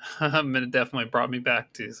me. It definitely brought me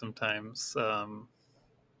back to sometimes. I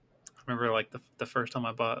remember like the first time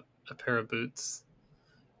I bought a pair of boots,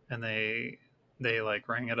 and they like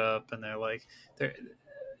rang it up, and they're like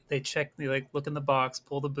they check, they like look in the box,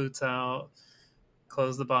 pull the boots out,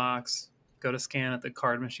 close the box, go to scan it. The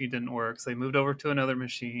card machine didn't work, so they moved over to another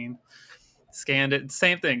machine, scanned it,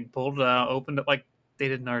 same thing, pulled it out, opened it, like they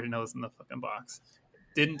didn't already know it was in the fucking box.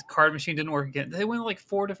 Didn't Card machine didn't work again. They went like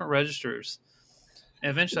 4 different registers, and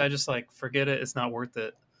eventually I just like forget it. It's not worth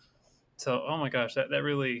it. So oh my gosh, that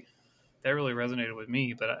really resonated with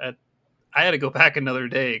me. But I had to go back another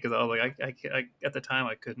day because I was like I at the time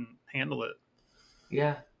I couldn't handle it.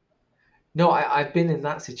 Yeah. No, I've been in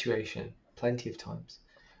that situation plenty of times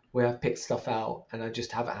where I've picked stuff out and I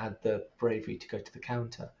just haven't had the bravery to go to the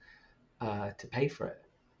counter to pay for it.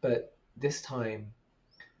 But this time,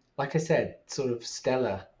 like I said, sort of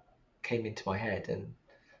Stella came into my head and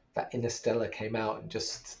that inner Stella came out and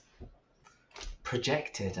just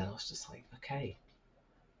projected. And I was just like, okay,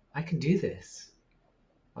 I can do this.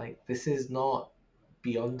 Like, this is not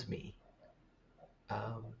beyond me.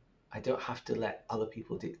 Um, I don't have to let other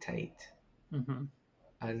people dictate Mm-hmm.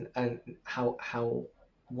 and how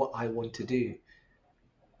what I want to do.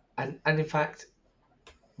 And in fact,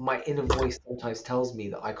 my inner voice sometimes tells me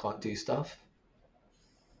that I can't do stuff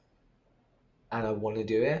and I want to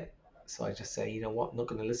do it. So I just say, you know what, I'm not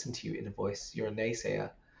going to listen to you, inner voice. You're a naysayer.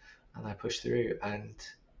 And I push through. And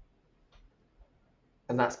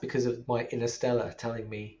And that's because of my inner Stella telling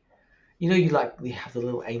me, you have the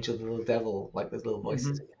little angel, the little devil, like those little voices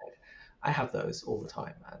Mm-hmm. in your head. I have those all the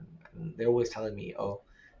time, and they're always telling me, "Oh,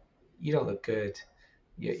 you don't look good.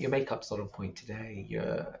 Your makeup's not on point today.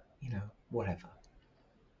 Whatever."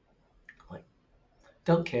 Like,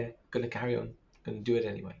 don't care. Gonna carry on. Gonna do it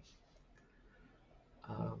anyway.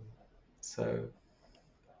 Um, so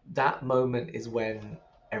that moment is when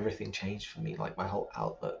everything changed for me. Like my whole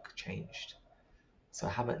outlook changed. So I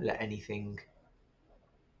haven't let anything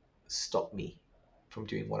stop me from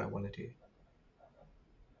doing what I want to do.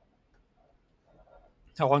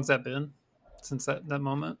 How long's that been since that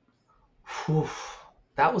moment? Whew.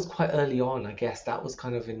 That was quite early on, I guess. That was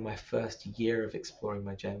kind of in my first year of exploring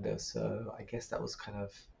my gender. So I guess that was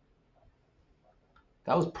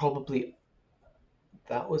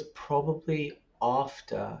probably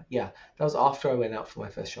after, yeah, that was after I went out for my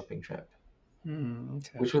first shopping trip,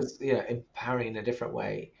 Okay. which was, empowering in a different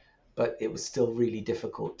way, but it was still really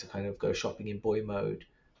difficult to kind of go shopping in boy mode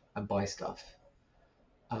and buy stuff.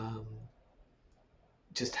 Um,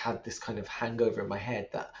 just had this kind of hangover in my head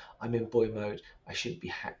that I'm in boy mode. I shouldn't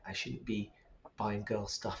be buying girl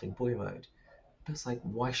stuff in boy mode. But it's like,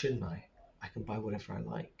 why shouldn't I? I can buy whatever I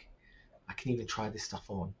like. I can even try this stuff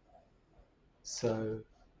on. So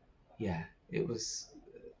yeah, it was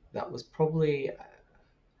that was probably,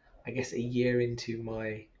 I guess, a year into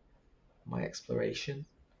my exploration.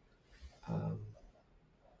 Um,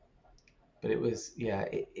 but it was, yeah,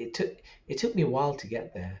 it took me a while to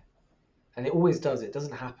get there, and it always does. It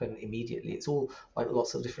doesn't happen immediately. It's all like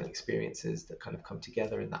lots of different experiences that kind of come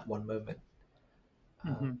together in that one moment.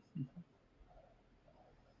 Um, Mm-hmm.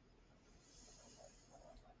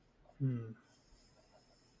 Hmm.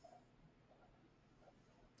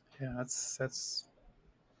 Yeah, that's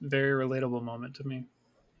very relatable moment to me.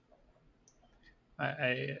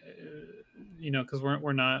 I because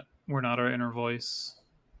we're not our inner voice.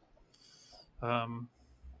 Um,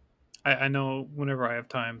 I know whenever I have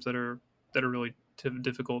times that are really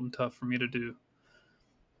difficult and tough for me to do,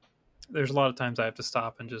 there's a lot of times I have to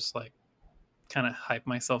stop and just like kind of hype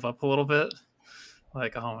myself up a little bit.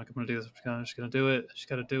 Like, oh, I'm gonna do this. I'm just gonna do it. I just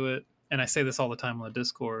gotta do it. And I say this all the time on the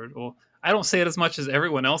Discord. Well, I don't say it as much as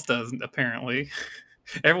everyone else does. Apparently,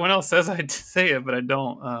 everyone else says I say it, but I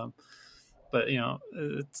don't. But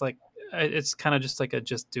it's like it's kind of just like a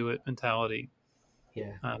just do it mentality.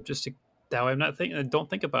 yeah, Just to, that way I'm not thinking. Don't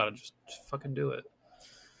think about it. Just fucking do it.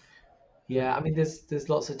 yeah. I mean, there's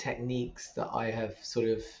lots of techniques that I have sort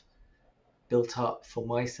of built up for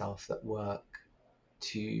myself that work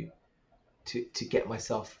to to get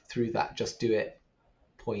myself through that just do it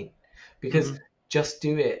point, because Mm-hmm. just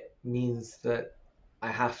do it means that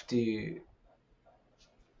I have to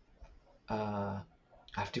uh,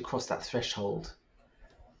 I have to cross that threshold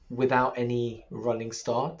without any running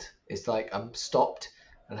start. It's like I'm stopped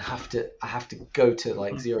and I have to go to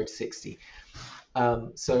like Mm-hmm. 0 to 60.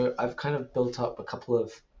 So I've kind of built up a couple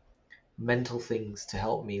of mental things to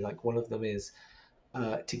help me. Like one of them is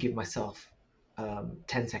to give myself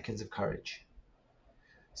 10 seconds of courage.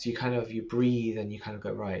 So you breathe and you kind of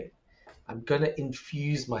go, right, I'm gonna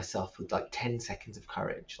infuse myself with like 10 seconds of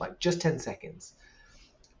courage, like just 10 seconds.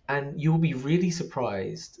 And you'll be really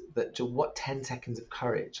surprised that to what 10 seconds of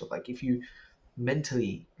courage, like if you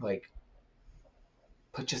mentally like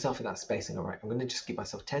put yourself in that space and go, right, I'm gonna just give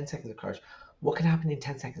myself 10 seconds of courage. What can happen in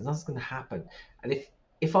 10 seconds? Nothing's gonna happen. And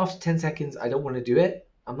if after 10 seconds I don't want to do it,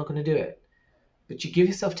 I'm not gonna do it. But you give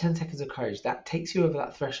yourself 10 seconds of courage, that takes you over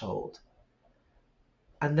that threshold.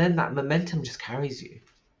 And then that momentum just carries you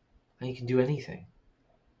and you can do anything.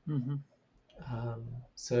 Mm-hmm. Um,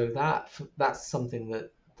 so that's something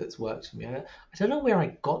that's worked for me. I don't know where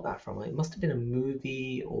I got that from. It must have been a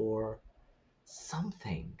movie or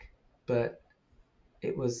something, but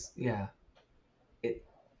it was, yeah. It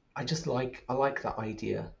I like that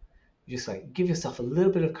idea. You just like give yourself a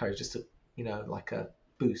little bit of courage, just to like a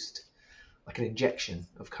boost, like an injection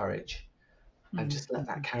of courage, and just let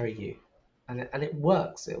that Mm-hmm. carry you, and it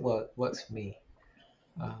works. Works for me.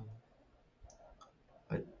 Um,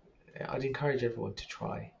 but I'd encourage everyone to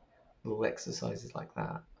try little exercises like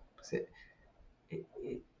that, because it,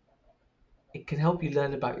 it it can help you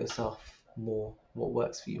learn about yourself more, what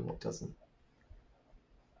works for you and what doesn't.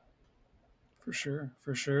 For sure.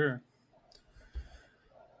 For sure.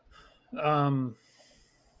 Um,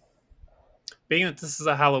 Being that this is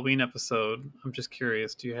a Halloween episode, I'm just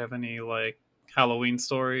curious. Do you have any like Halloween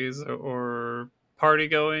stories or party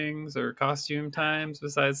goings or costume times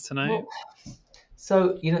besides tonight? Well,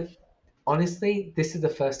 so honestly, this is the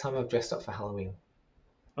first time I've dressed up for Halloween,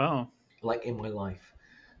 Oh, like in my life.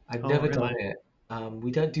 I've oh, never done really? it.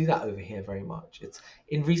 We don't do that over here very much. It's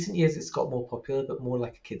in recent years it's got more popular, but more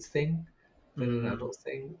like a kids thing than an Mm. adult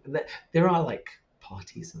thing. And there are like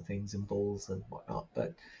parties and things and balls and whatnot,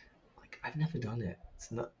 but like I've never done it.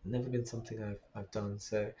 It's not never been something I've done.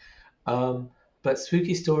 So, um, but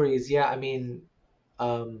spooky stories, yeah. I mean,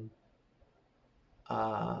 um,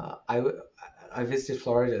 uh, I w- I visited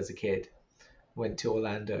Florida as a kid. Went to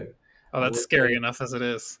Orlando, Oh, and that's scary enough as it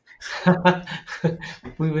is.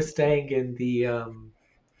 we were staying in the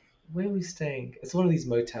where were we staying? It's one of these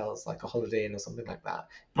motels, like a Holiday Inn or something like that.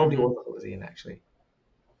 Probably Hmm. was a Holiday Inn actually.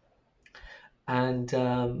 And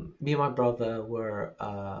me and my brother were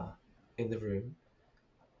in the room,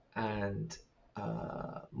 and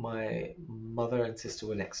my mother and sister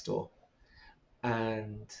were next door.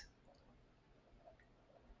 And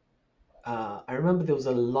I remember there was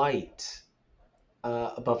a light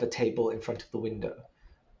above a table in front of the window,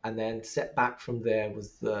 and then set back from there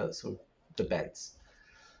was the sort of the beds.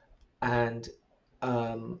 And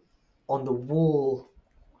um, on the wall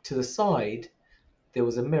to the side there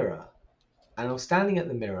was a mirror, and I was standing at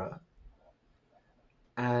the mirror,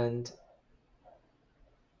 and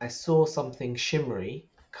I saw something shimmery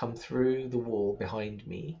come through the wall behind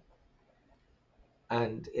me,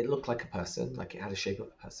 and it looked like a person, like it had a shape of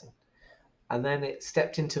a person. And then it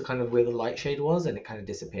stepped into kind of where the light shade was, and it kind of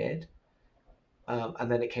disappeared.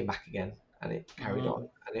 And then it came back again, and it carried on,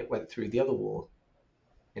 Mm. and it went through the other wall,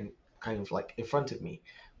 in kind of like in front of me.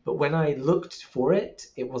 But when I looked for it,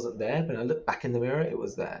 it wasn't there. When I looked back in the mirror, it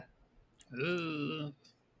was there. Ooh.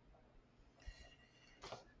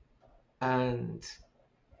 And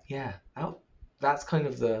yeah, that's kind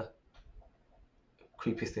of the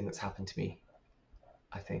creepiest thing that's happened to me,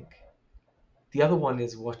 I think. The other one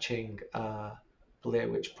is watching Blair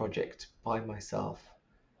Witch Project by myself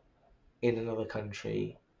in another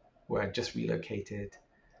country where I'd just relocated,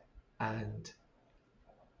 and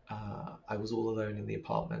I was all alone in the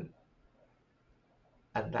apartment,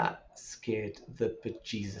 and that scared the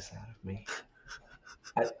bejesus out of me.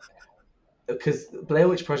 Because Blair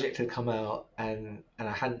Witch Project had come out, and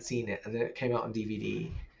I hadn't seen it, and then it came out on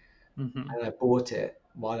DVD, Hmm. and I bought it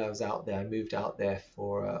while I was out there. I moved out there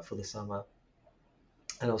for the summer,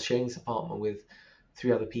 and I was sharing this apartment with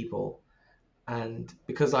three other people. And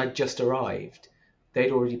because I'd just arrived,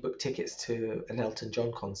 they'd already booked tickets to an Elton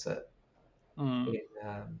John concert Mm.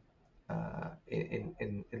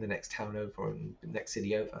 in in the next town over, or in the next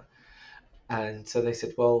city over. And so they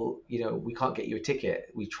said, well, we can't get you a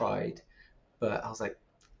ticket. We tried, but I was like,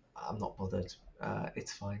 I'm not bothered.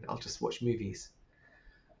 It's fine. I'll just watch movies.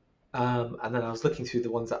 And then I was looking through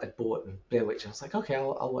the ones that I'd bought and Blair Witch. And I was like, okay,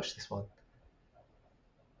 I'll watch this one.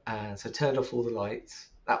 And so I turned off all the lights.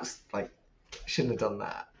 That was like, shouldn't have done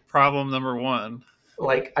that. Problem number one.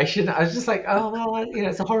 Like I shouldn't. I was just like, oh well,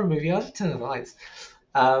 it's a horror movie. I'll just turn on the lights.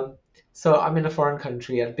 Um, so I'm in a foreign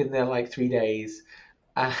country. I'd been there like 3 days,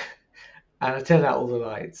 uh, and I turned out all the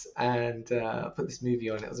lights and put this movie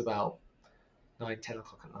on. It was about 9, 10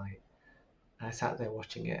 o'clock at night, and I sat there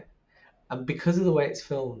watching it. And because of the way it's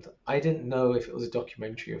filmed, I didn't know if it was a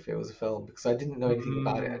documentary or if it was a film because I didn't know anything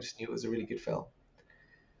about it. I Mm. just knew it was a really good film.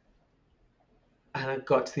 And I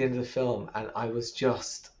got to the end of the film, and I was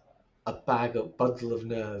just a bundle of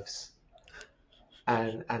nerves.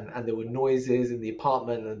 And there were noises in the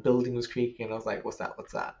apartment, and the building was creaking, and I was like, "What's that?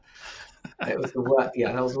 What's that?" It was the worst.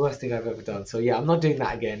 Yeah, that was the worst thing I've ever done. So yeah, I'm not doing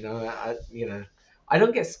that again. I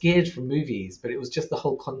don't get scared from movies, but it was just the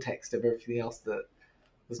whole context of everything else that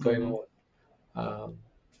was going Mm. on. Um,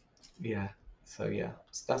 yeah. So yeah,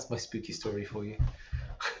 that's my spooky story for you.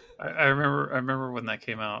 I remember when that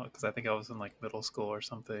came out because I think I was in like middle school or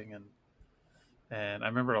something, and I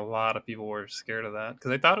remember a lot of people were scared of that because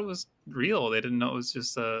they thought it was real. They didn't know it was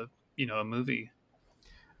just a movie.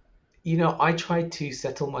 I tried to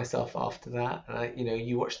settle myself after that, and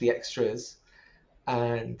you watch the extras,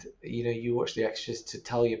 and you watch the extras to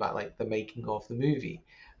tell you about like the making of the movie.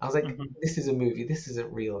 I was like, Hmm. this is a movie, this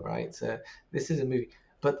isn't real, right? So this is a movie,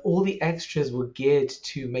 but all the extras were geared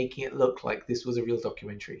to making it look like this was a real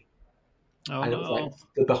documentary, Oh and it was like no.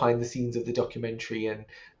 the behind the scenes of the documentary and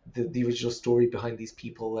the original story behind these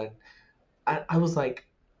people. And I was like,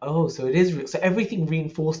 oh, so it is real. So everything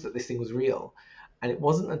reinforced that this thing was real. And it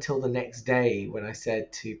wasn't until the next day when I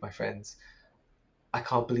said to my friends, I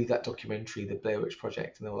can't believe that documentary, the Blair Witch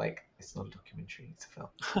Project. And they were like, it's not a documentary, it's a film.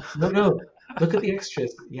 No, no, look at the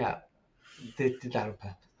extras. Yeah, they did that on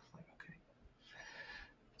purpose. I'm like, okay.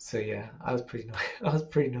 So yeah, I was pretty naive. I was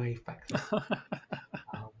pretty naive back then.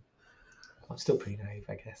 Um, I'm still pretty naive,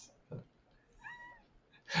 I guess.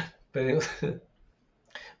 But it was,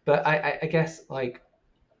 but I guess like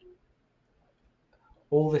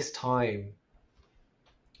all this time,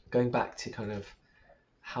 going back to kind of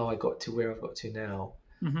how I got to where I've got to now.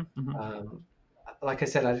 Mm-hmm. Um, like I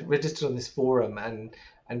said, I registered on this forum, and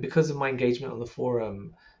because of my engagement on the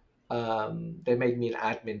forum, they made me an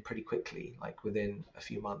admin pretty quickly, like within a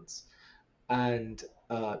few months. And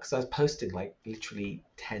because I was posting like literally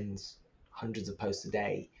tens, hundreds of posts a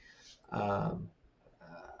day, um,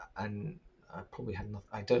 and I probably had nothing.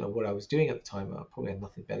 I don't know what I was doing at the time. I probably had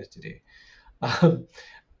nothing better to do, um,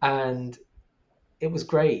 and it was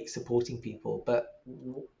great supporting people. But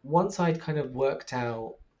once I'd kind of worked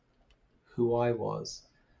out who I was,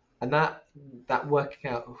 and that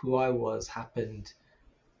working out who I was happened.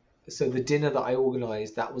 So the dinner that I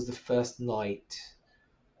organized, that was the first night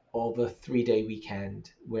of a 3-day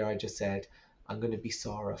weekend where I just said, I'm going to be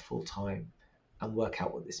Sara full time and work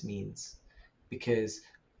out what this means. Because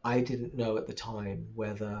I didn't know at the time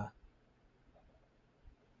whether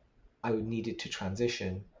I would needed to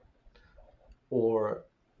transition or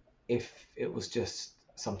if it was just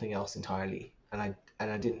something else entirely. And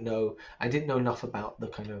I didn't know enough about the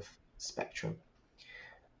kind of spectrum.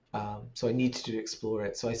 So I needed to explore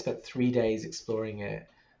it. So I spent 3 days exploring it,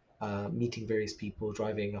 meeting various people,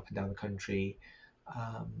 driving up and down the country,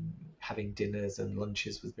 having dinners and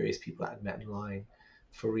lunches with various people that I'd met online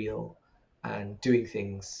for real, and doing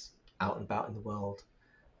things out and about in the world.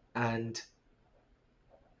 And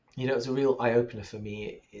it was a real eye opener for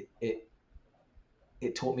me.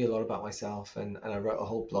 It taught me a lot about myself, and I wrote a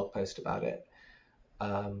whole blog post about it,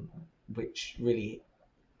 um, which really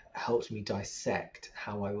helped me dissect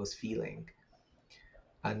how I was feeling.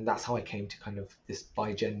 And that's how I came to kind of this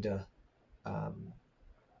bi-gender um,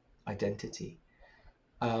 identity.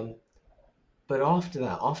 Um, but after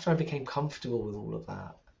that, after I became comfortable with all of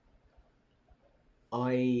that,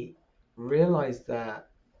 I realized that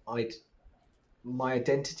I'd my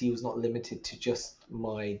identity was not limited to just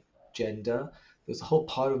my gender. There was a whole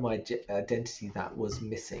part of my identity that was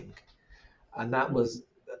missing, and that was,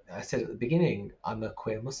 I said at the beginning, I'm a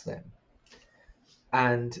queer Muslim,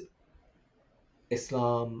 and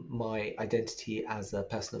Islam, my identity as a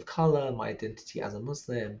person of color, my identity as a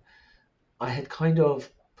Muslim, I had kind of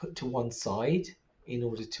put to one side in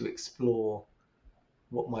order to explore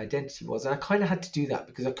what my identity was. And I kind of had to do that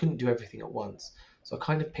because I couldn't do everything at once. So I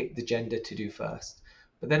kind of picked the gender to do first.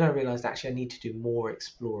 But then I realized actually I need to do more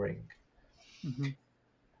exploring. Mm-hmm.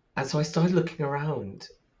 And so I started looking around,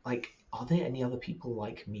 like, are there any other people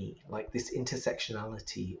like me? Like this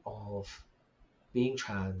intersectionality of being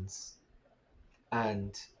trans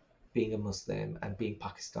and being a Muslim and being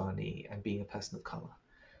Pakistani and being a person of color.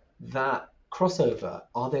 That crossover,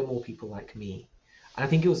 are there more people like me? And I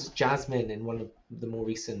think it was Jasmine in one of the more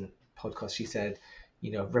recent podcasts, she said,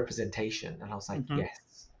 representation. And I was like, Mm-hmm.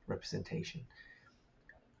 yes, representation.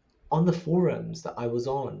 On the forums that I was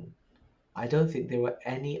on, I don't think there were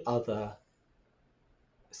any other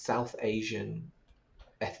South Asian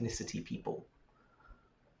ethnicity people.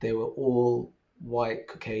 They were all white,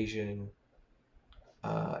 Caucasian,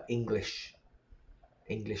 English,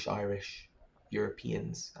 Irish,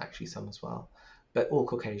 Europeans, actually some as well, but all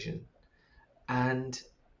Caucasian. And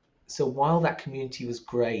so while that community was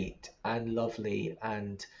great and lovely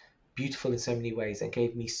and beautiful in so many ways and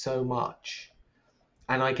gave me so much,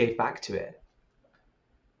 and I gave back to it,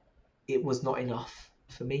 it was not enough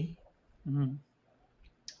for me. Mm-hmm.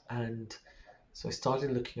 And so I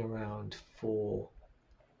started looking around for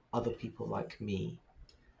other people like me.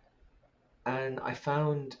 And I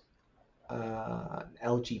found an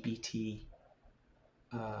LGBT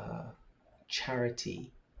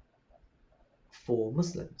charity for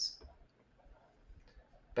Muslims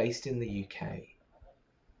based in the UK.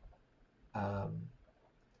 Um,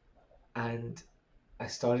 and I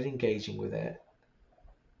started engaging with it.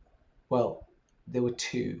 Well, there were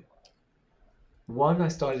two. One I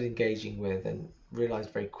started engaging with and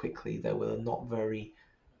realized very quickly they were not very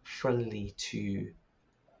friendly to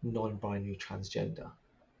non-binary transgender.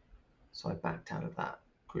 So I backed out of that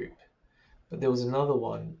group. But there was another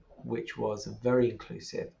one which was very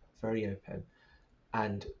inclusive, very open,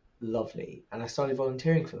 and lovely. And I started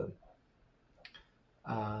volunteering for them.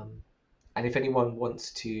 And if anyone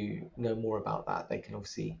wants to know more about that, they can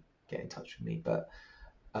obviously get in touch with me. But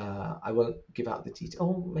I won't give out the details.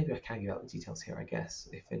 Oh, maybe I can give out the details here, I guess,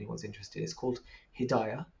 if anyone's interested. It's called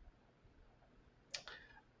Hidayah.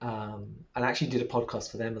 And I actually did a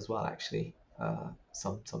podcast for them as well, actually,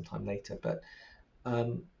 sometime later. But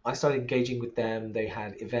I started engaging with them. They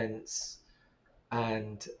had events,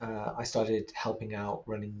 and I started helping out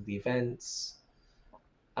running the events.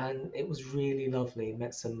 And it was really lovely.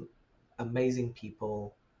 Met some amazing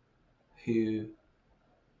people who,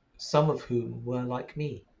 some of whom were like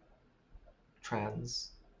me,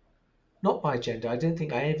 trans, not by gender. I don't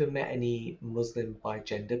think I ever met any Muslim by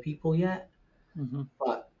gender people yet, Mm-hmm.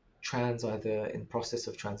 but trans, either in process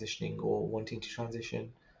of transitioning or wanting to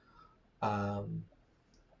transition, um,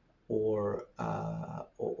 or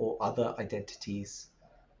other identities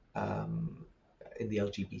um, in the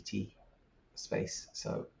LGBT space,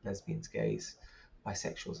 so lesbians, gays,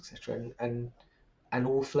 bisexuals, etc., and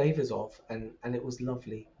all flavors of, and it was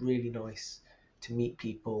lovely, really nice to meet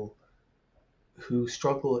people who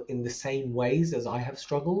struggle in the same ways as I have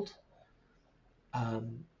struggled,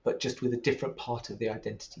 but just with a different part of the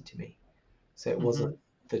identity to me. So it Mm-hmm. wasn't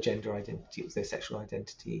the gender identity; it was their sexual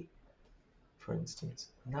identity, for instance.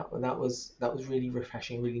 And that was really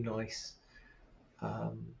refreshing, really nice.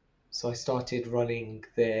 Um, so I started running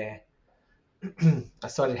their, I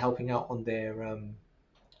started helping out on their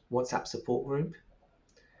WhatsApp support group.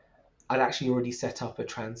 I'd actually already set up a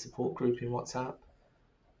trans support group in WhatsApp,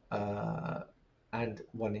 uh, and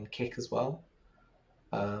one in Kick as well.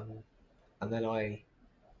 Um, and then I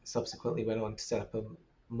subsequently went on to set up a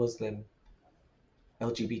Muslim,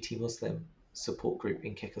 LGBT Muslim support group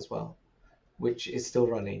in Kick as well, which is still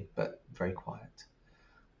running but very quiet.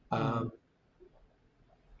 Mm-hmm. Um,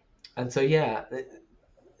 and so, yeah,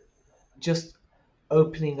 just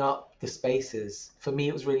opening up the spaces. For me,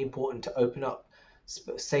 it was really important to open up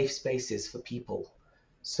safe spaces for people.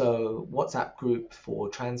 So, WhatsApp group for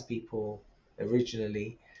trans people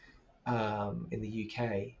originally, in the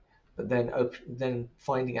UK, but then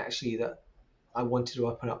finding actually that I wanted to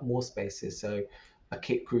open up more spaces. So, a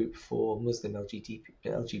kit group for Muslim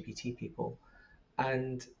LGBT people,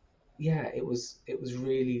 and yeah, it was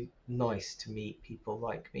really nice to meet people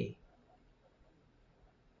like me.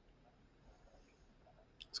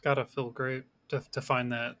 It's gotta feel great to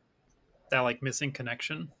find that like missing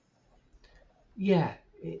connection. Yeah,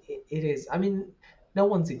 it is. I mean, no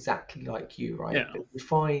one's exactly like you, right? Yeah. But you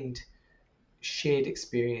find shared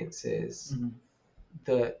experiences Mm-hmm.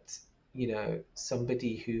 that,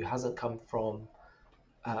 somebody who hasn't come from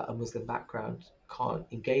a Muslim background can't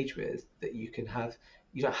engage with, that you can have.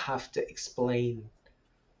 You don't have to explain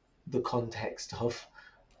the context of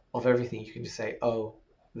everything. You can just say, oh,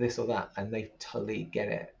 this or that, and they totally get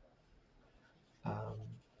it. Um,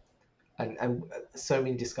 and so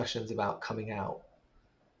many discussions about coming out,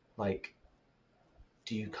 like,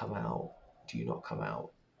 do you come out? Do you not come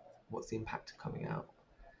out? What's the impact of coming out?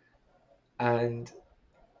 And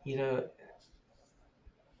you know,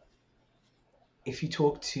 if you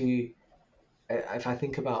talk to, if I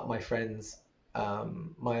think about my friends,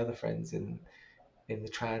 my other friends in the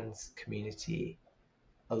trans community,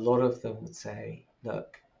 a lot of them would say,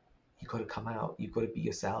 "Look, you got to come out. You've got to be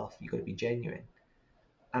yourself. You've got to be genuine."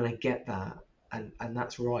 And I get that, and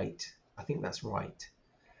that's right. I think that's right.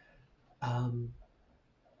 Um,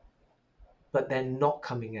 but then not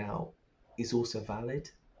coming out is also valid,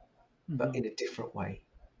 but Mm-hmm. in a different way.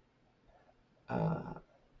 Uh,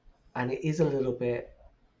 and it is a little bit,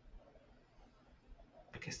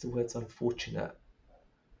 I guess the word's unfortunate,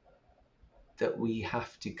 that we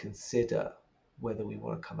have to consider whether we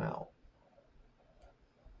want to come out.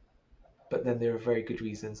 But then there are very good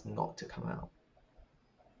reasons not to come out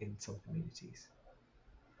in some communities.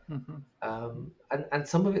 Mm-hmm. And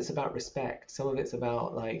some of it's about respect. Some of it's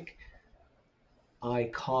about, like, I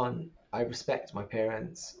respect my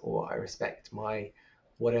parents, or I respect my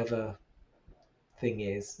whatever thing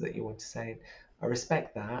is that you want to say. I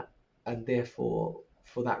respect that. And therefore,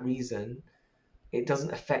 for that reason, it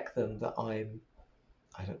doesn't affect them that I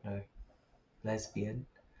don't know, lesbian.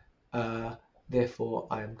 Uh, Therefore,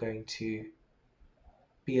 I am going to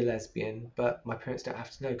be a lesbian, but my parents don't have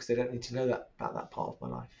to know, because they don't need to know that about that part of my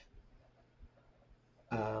life.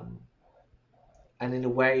 Um, and in a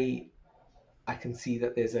way, I can see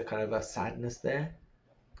that there's a kind of a sadness there,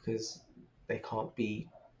 because they can't be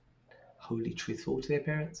wholly truthful to their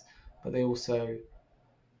parents, but they also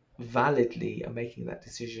validly are making that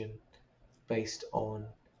decision based on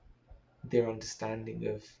their understanding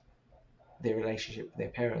of their relationship with their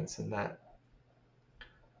parents, and that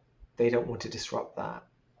they don't want to disrupt that,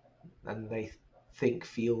 and they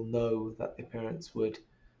know that their parents would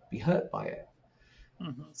be hurt by it.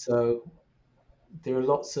 Mm-hmm. So there are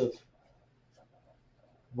lots of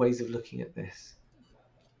ways of looking at this,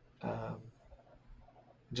 um,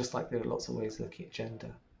 just like there are lots of ways of looking at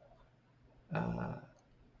gender. Uh,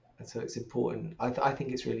 and so it's important. I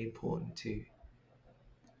think it's really important to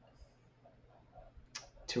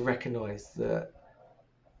recognize uh,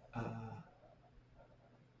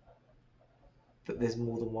 that there's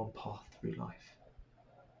more than one path through life.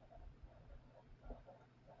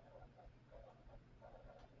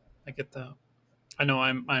 I get that. I know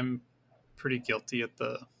I'm pretty guilty at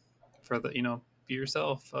the for the, be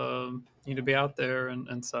yourself. You need to be out there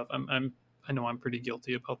and stuff. I know I'm pretty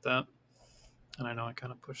guilty about that, and I know I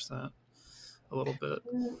kind of push that a little bit.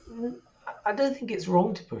 I don't think it's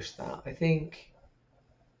wrong to push that. I think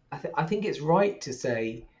it's right to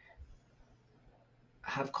say,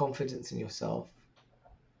 have confidence in yourself.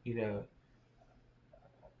 You know,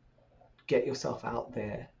 get yourself out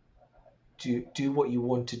there. Do what you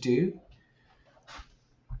want to do.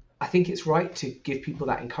 I think it's right to give people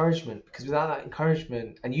that encouragement, because without that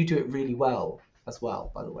encouragement, and you do it really well as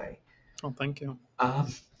well, by the way. Oh, thank you.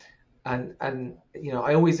 And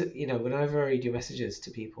I always, whenever I read your messages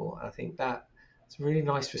to people, I think that it's a really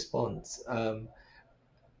nice response. And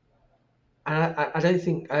I don't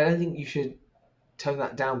think you should tone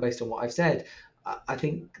that down based on what I've said. I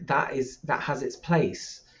think that has its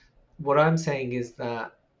place. What I'm saying is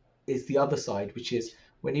that is the other side, which is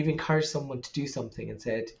when you've encouraged someone to do something and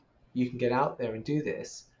said you can get out there and do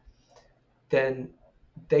this, then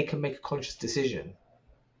they can make a conscious decision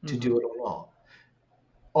to do it or not.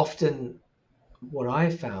 Often, what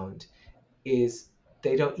I've found is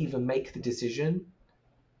they don't even make the decision;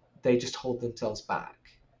 they just hold themselves back.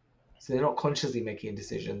 So they're not consciously making a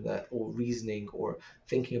decision or reasoning or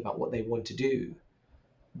thinking about what they want to do.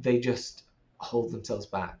 They just hold themselves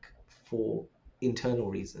back for internal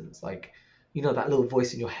reasons, like that little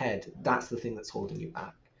voice in your head. That's the thing that's holding you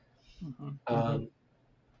back.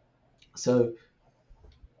 So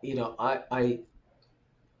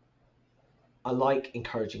I like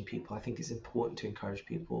encouraging people. I think it's important to encourage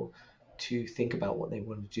people to think about what they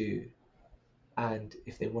want to do, and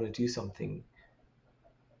if they want to do something,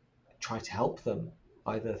 try to help them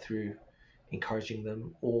either through encouraging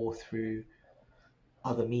them or through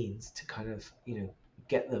other means to kind of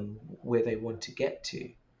get them where they want to get to.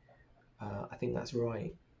 I think that's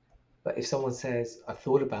right. But if someone says, I've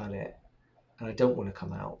thought about it and I don't want to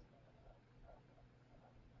come out,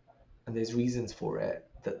 and there's reasons for it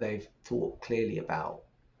that they've thought clearly about,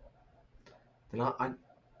 then I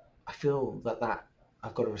feel that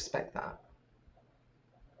I've got to respect that.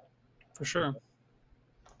 For sure.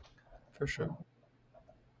 For sure.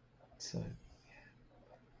 So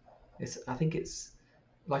I think it's,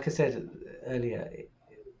 like I said earlier,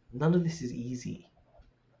 none of this is easy.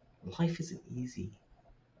 Life isn't easy.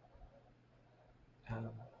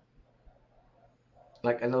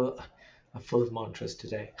 Like another, I'm full of mantras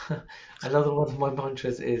today. Another one of my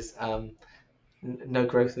mantras is no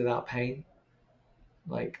growth without pain.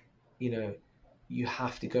 Like, you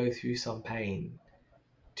have to go through some pain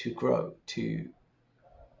to grow, to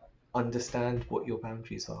understand what your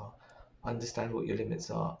boundaries are, understand what your limits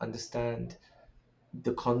are, understand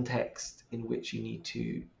the context in which you need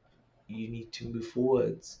to move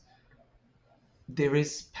forwards. There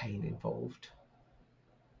is pain involved,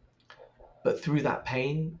 but through that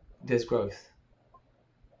pain there's growth.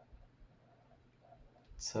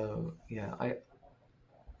 So yeah,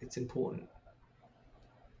 it's important.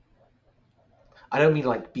 I don't mean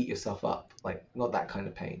like beat yourself up, like not that kind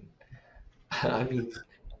of pain. I mean,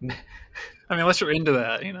 unless you're into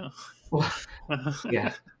that, well,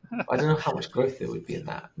 yeah. I don't know how much growth there would be in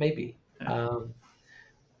that. Maybe, Yeah.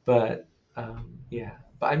 but yeah.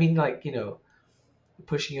 But I mean, like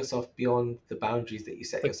pushing yourself beyond the boundaries that you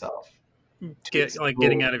set Like yourself to getting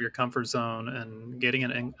explore. out of your comfort zone and getting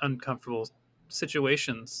in uncomfortable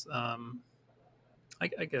situations. I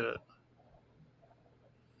get it.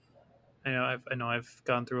 I know I've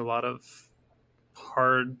gone through a lot of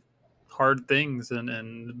hard hard things,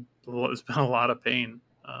 and there's been a lot of pain.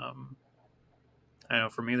 I know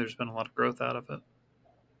for me, there's been a lot of growth out of it.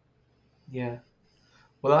 Yeah.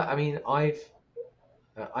 Well, I mean, I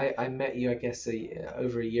met you, I guess,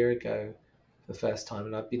 over a year ago for the first time,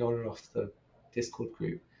 and I've been on and off the Discord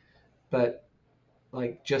group. But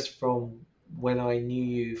like just from when I knew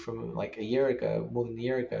you from like a year ago, more than a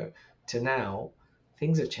year ago, to now,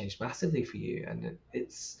 things have changed massively for you, and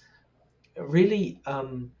it's really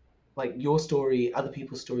like your story, other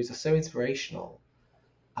people's stories are so inspirational,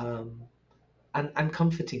 um, and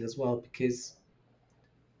comforting as well, because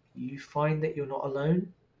you find that you're not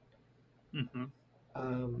alone. Mm-hmm.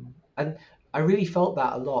 And I really felt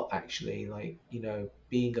that a lot actually, like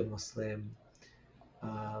being a Muslim,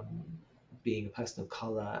 um, being a person of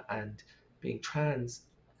color, and being trans.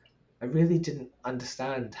 I really didn't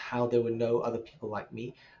understand how there were no other people like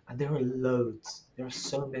me, and there are loads. There are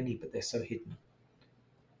so many, but they're so hidden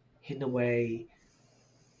away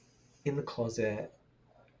in the closet,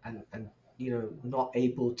 and not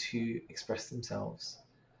able to express themselves.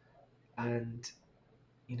 And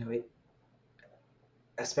it,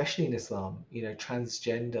 especially in Islam,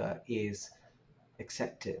 transgender is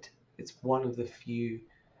accepted. It's one of the few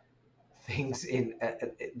things in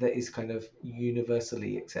that is kind of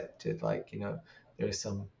universally accepted. Like, there is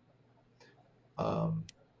some, um,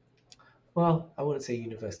 well, I wouldn't say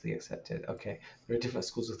universally accepted. Okay, there are different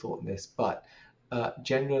schools of thought in this, but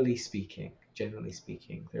generally speaking,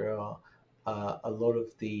 there are a lot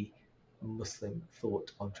of the Muslim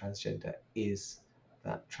thought on transgender is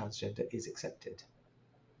that transgender is accepted.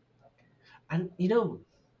 And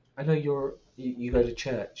I know you go to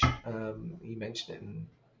church. You mentioned it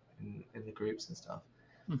in the groups and stuff.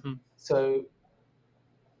 Hmm. So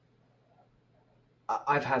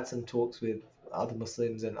I've had some talks with other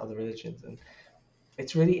Muslims and other religions, and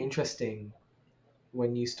it's really interesting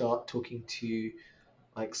when you start talking to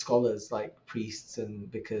like scholars, like priests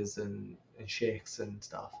and vicars and sheikhs and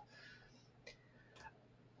stuff.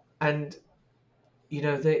 And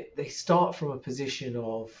they start from a position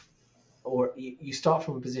of, or you start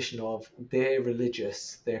from a position of they're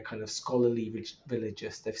religious, they're kind of scholarly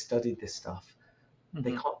religious, they've studied this stuff.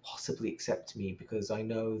 They Hmm. can't possibly accept me because I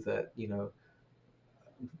know that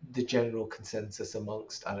the general consensus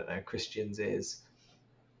amongst, I don't know, Christians is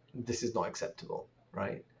this is not acceptable,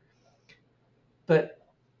 right? But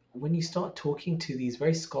when you start talking to these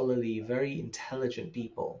very scholarly, very intelligent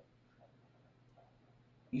people,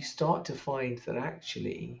 you start to find that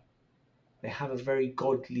actually they have a very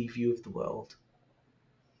godly view of the world.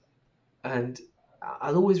 And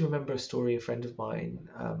I'll always remember a story. A friend of mine,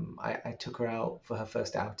 I took her out for her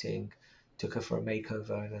first outing, took her for a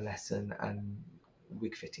makeover and a lesson and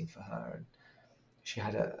wig fitting for her. And she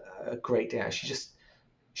had a great day.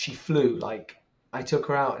 She flew. Like, I took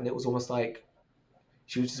her out and it was almost like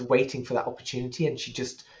she was just waiting for that opportunity, and she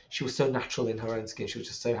was so natural in her own skin. She was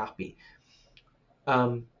just so happy.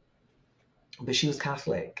 Um, but she was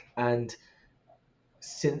Catholic, and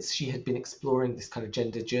since she had been exploring this kind of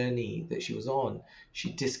gender journey that she was on,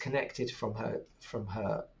 she disconnected from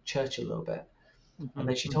her church a little bit. And Hmm.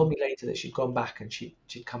 then she told Hmm. me later that she'd gone back and she'd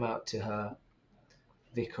come out to her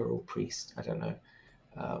vicar or priest. I don't know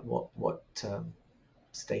what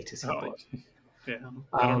status he Oh, was. yeah.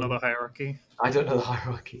 I don't know the Um, hierarchy. I don't know the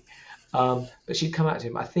hierarchy, but she'd come out to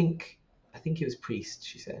him. I think he was priest.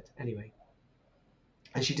 She said anyway,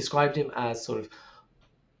 and she described him as sort of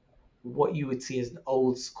what you would see as an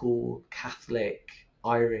old school Catholic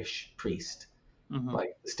Irish priest, Hmm.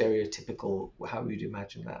 like stereotypical, how you'd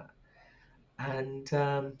imagine that.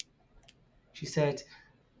 And she said,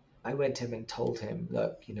 I went to him and told him,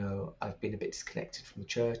 look, I've been a bit disconnected from the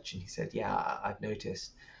church. And he said, yeah, I've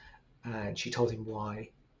noticed. And she told him why,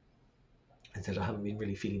 and said, I haven't been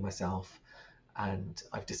really feeling myself. And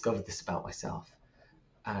I've discovered this about myself.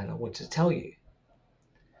 And I wanted to tell you.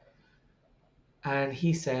 And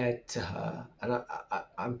he said to her, and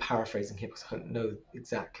I'm paraphrasing here because I don't know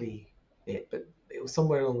exactly it, but it was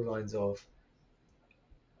somewhere along the lines of,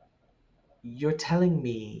 you're telling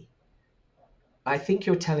me, I think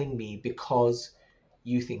you're telling me because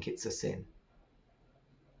you think it's a sin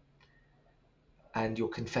and you're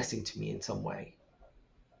confessing to me in some way.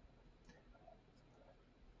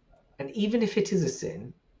 And even if it is a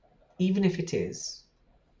sin, even if it is,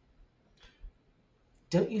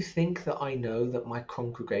 don't you think that I know that my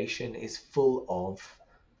congregation is full of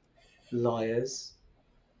liars,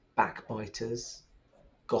 backbiters,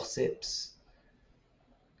 gossips,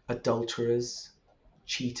 adulterers,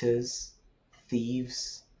 cheaters,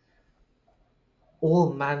 thieves,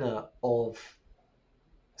 all manner of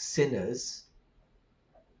sinners,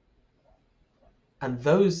 and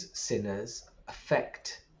those sinners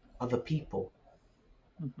affect other people.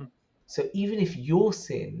 Hmm. So even if your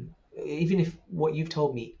sin, even if what you've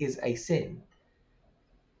told me is a sin,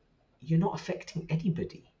 you're not affecting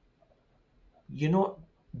anybody. You're not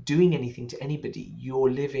doing anything to anybody.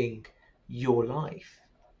 You're living your life.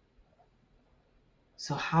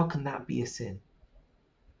 So how can that be a sin?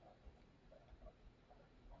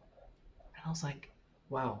 And I was like,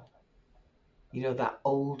 wow, that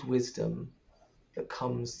old wisdom that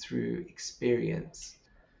comes through experience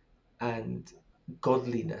and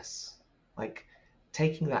godliness, like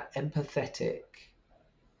taking that empathetic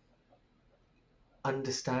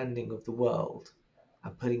understanding of the world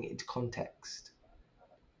and putting it into context.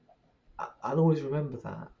 I'll always remember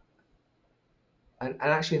that. And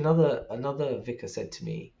actually, another vicar said to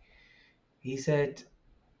me, he said,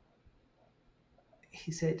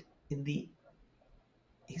 he said, in the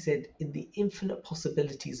he said, in the infinite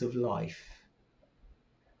possibilities of life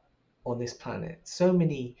on this planet, so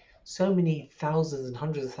many thousands and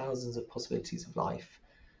hundreds of thousands of possibilities of life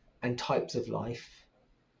and types of life,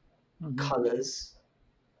 Hmm. colors,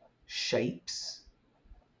 shapes,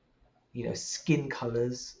 skin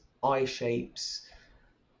colors, eye shapes,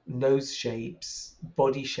 nose shapes,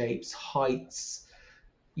 body shapes, heights.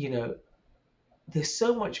 You know, there's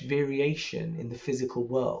so much variation in the physical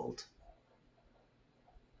world.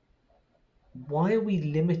 Why are we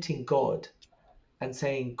limiting God and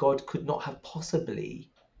saying God could not have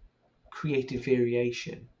possibly created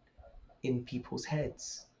variation in people's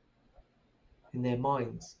heads, in their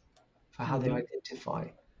minds, for how they Mm-hmm. identify,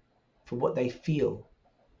 for what they feel?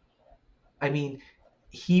 I mean,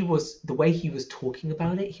 the way he was talking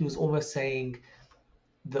about it, he was almost saying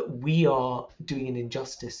that we are doing an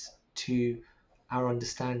injustice to our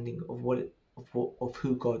understanding of of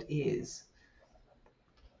who God is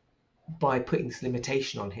by putting this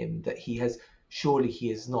limitation on him that he is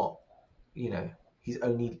not, you know, he's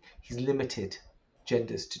limited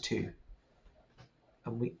genders to two,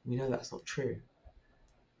 and we know that's not true.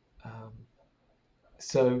 Um,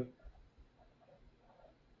 so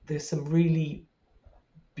there's some really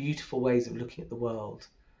beautiful ways of looking at the world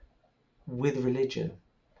with religion,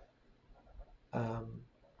 um,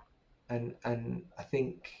 and I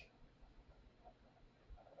think,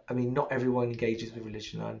 I mean, not everyone engages with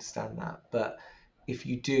religion. I understand that, but if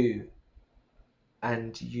you do,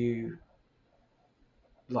 and you,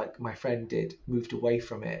 like my friend did, moved away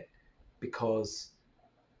from it because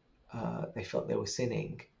they felt they were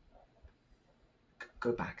sinning,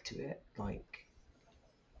 go back to it. Like,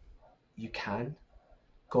 you can.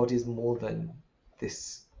 God is more than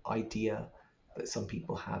this idea that some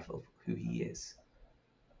people have of who He is,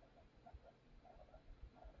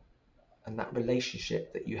 and that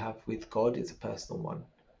relationship that you have with God is a personal one.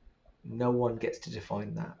 No one gets to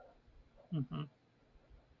define that. Mm-hmm.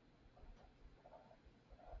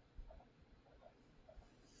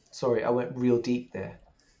 Sorry, I went real deep there.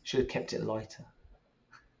 Should have kept it lighter.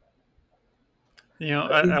 You know,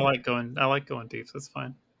 But I these, like going. I like going deep. So it's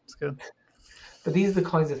fine. It's good. but these are the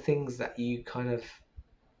kinds of things that you kind of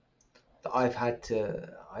that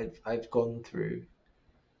I've gone through,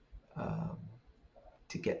 um,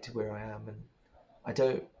 to get to where I am, and I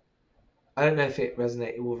don't I don't know if it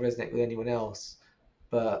will resonate with anyone else,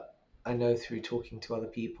 but I know through talking to other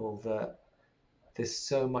people that there's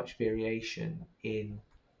so much variation in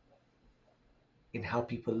how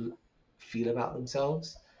people feel about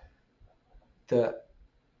themselves, that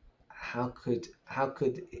how could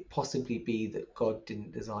it possibly be that God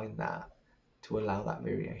didn't design that to allow that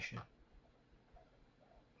variation?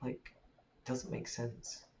 Like, it doesn't make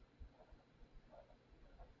sense.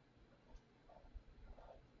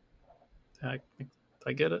 I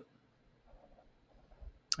I get it.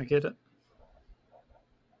 I get it.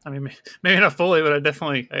 I mean, maybe not fully, but I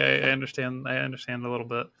definitely I understand. I understand a little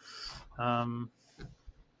bit. Um,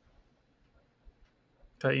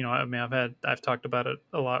 but you know, I mean, I've talked about it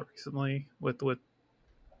a lot recently with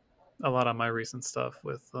a lot of my recent stuff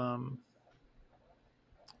with you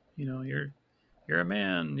know, you're a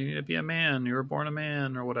man, you need to be a man, you were born a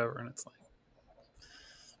man or whatever, and it's like,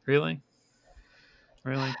 really,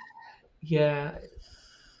 really. Yeah,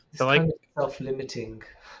 this But kind like, of self-limiting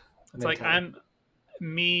it's like mentality. I'm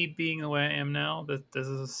me being the way I am now. That this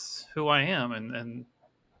is who I am, and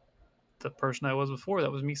the person I was before,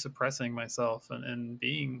 that was me suppressing myself and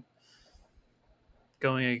being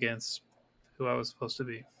going against who I was supposed to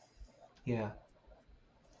be. Yeah,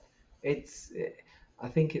 it's. I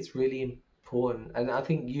think it's really important, and I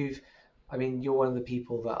think I mean, you're one of the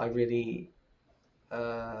people that I really,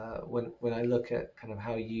 when I look at kind of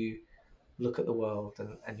how you look at the world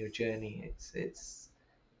and your journey, it's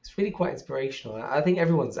really quite inspirational. I think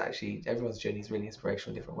everyone's journey is really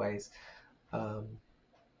inspirational in different ways, um,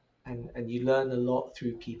 and you learn a lot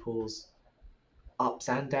through people's ups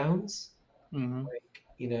and downs. Mm-hmm. Like,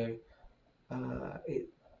 it.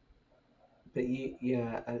 But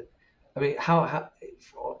yeah. I mean, how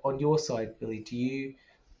on your side, Billy, do you,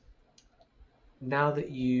 now that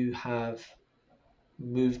you have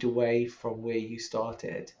moved away from where you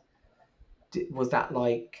started, was that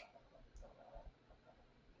like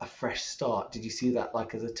a fresh start? Did you see that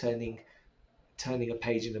like as a turning a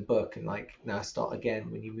page in a book and like now start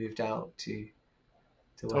again when you moved out to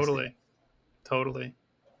West End? Totally, totally.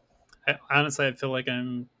 Honestly, I feel like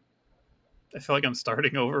I'm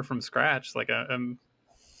starting over from scratch. Like I'm,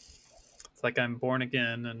 it's like I'm born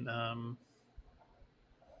again, and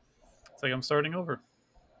it's like I'm starting over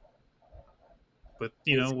with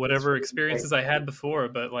you know It's whatever really great. experiences I had before.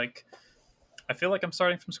 But like I feel like I'm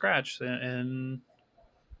starting from scratch, and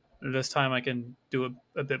this time I can do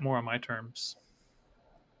a bit more on my terms.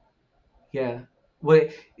 Yeah. Well,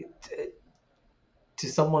 to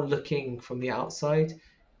someone looking from the outside,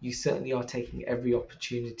 you certainly are taking every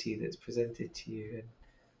opportunity that's presented to you,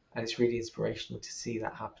 and it's really inspirational to see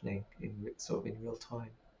that happening in sort of in real time.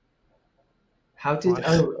 How did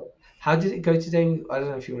Why? how did it go today? I don't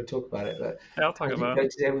know if you want to talk about it, but I'll how talk did it about go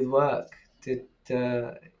it. today with work? Did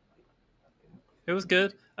It was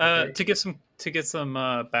good. okay? To get some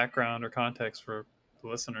background or context for the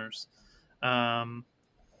listeners. Um,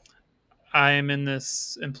 I am in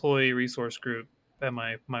this employee resource group at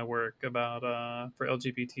my work about for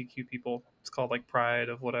LGBTQ people. It's called like Pride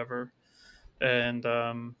of whatever, and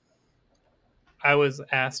I was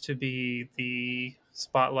asked to be the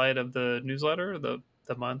spotlight of the newsletter, the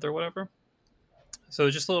month or whatever. So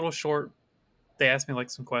just a little short. They asked me like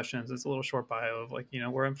some questions. It's a little short bio of like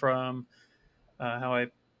where I'm from, how I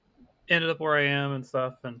ended up where I am and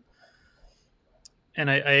stuff, and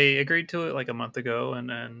I agreed to it like a month ago, and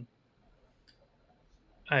then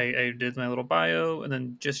I did my little bio, and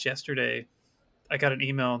then just yesterday I got an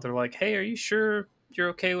email. They're like, "Hey, are you sure you're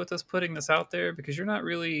okay with us putting this out there because you're not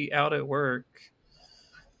really out at work?"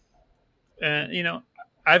 And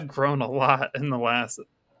I've grown a lot in the last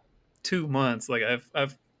 2 months. Like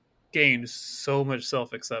I've gained so much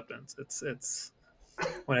self acceptance. It's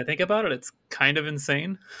when I think about it, it's kind of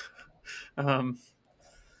insane. Um,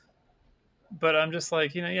 but I'm just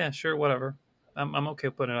like, yeah, sure, whatever. I'm okay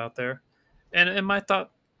putting it out there. And my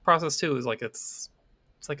thought process too is like it's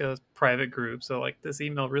like a private group, so like this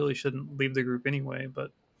email really shouldn't leave the group anyway.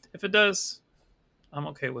 But if it does, I'm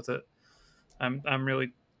okay with it. I'm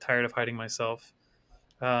really tired of hiding myself.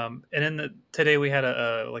 And then today we had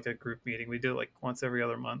a like a group meeting. We do it like once every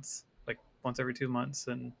other month, like once every 2 months,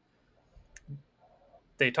 and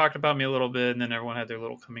they talked about me a little bit, and then everyone had their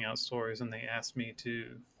little coming out stories, and they asked me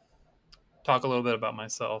to talk a little bit about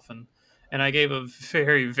myself, and I gave a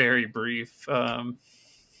very brief,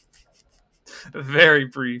 very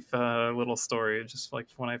brief little story, just like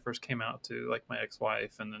when I first came out to like my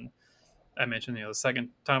ex-wife, and then I mentioned the second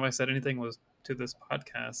time I said anything was to this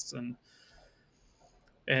podcast, and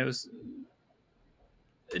it was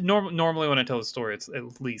normally when I tell the story, it's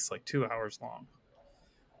at least like 2 hours long,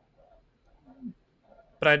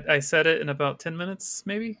 but I said it in about 10 minutes,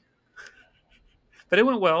 maybe. But it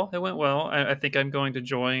went well. It went well. I think I'm going to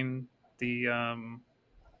join the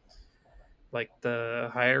like the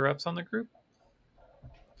higher ups on the group.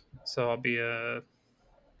 So I'll be I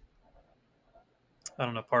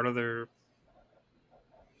don't know, part of their,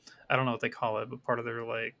 I don't know what they call it, but part of their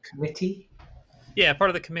like, Committee? yeah,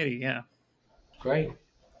 part of the committee. Yeah. Great.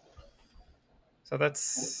 So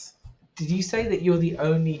that's, Did you say that you're the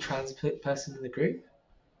only trans person in the group?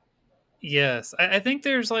 yes. I think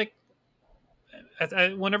there's like,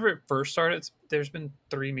 whenever it first started, there's been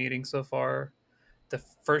 3 meetings so far. The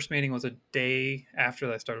first meeting was a day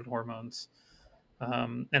after I started hormones.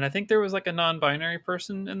 And I think there was like a non binary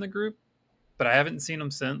person in the group, but I haven't seen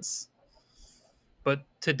them since. But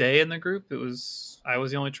today in the group, I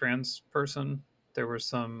was the only trans person. There were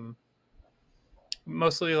some,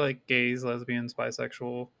 mostly like gays, lesbians,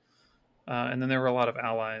 bisexual, and then there were a lot of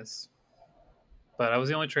allies. But I was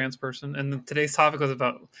the only trans person, and today's topic was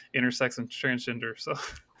about intersex and transgender. So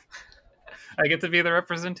I get to be the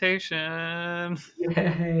representation.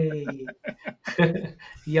 Yay!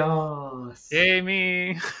 Yes. Yay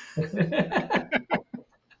me!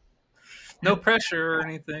 No pressure or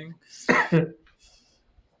anything.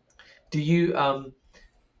 Do you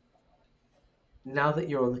now that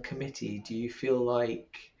you're on the committee, do you feel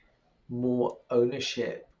like more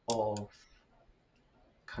ownership of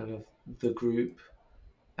kind of the group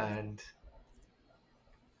and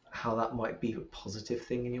how that might be a positive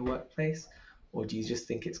thing in your workplace? Or do you just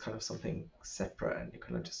think it's kind of something separate and you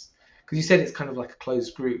kind of just because you said it's kind of like a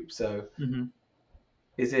closed group, so Mm-hmm.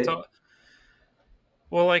 is it So,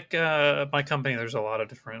 well, like my company, there's a lot of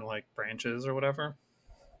different like branches or whatever,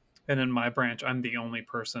 and in my branch, I'm the only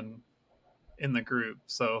person in the group,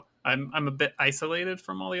 so I'm a bit isolated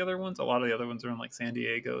from all the other ones. A lot of the other ones are in like San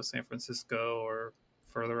Diego, San Francisco, or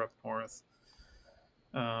further up north.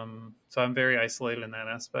 So I'm very isolated in that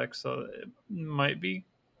aspect. So it might be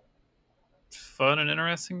fun and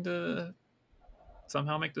interesting to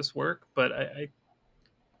somehow make this work, but I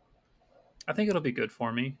think it'll be good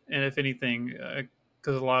for me. And if anything,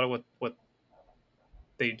 because a lot of what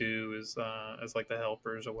they do is as like the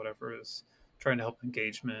helpers or whatever is trying to help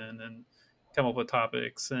engagement and come up with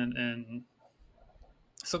topics and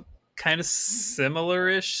so kind of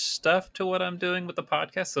similar-ish stuff to what I'm doing with the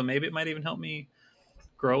podcast. So maybe it might even help me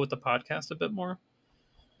grow with the podcast a bit more.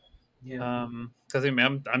 yeah. Because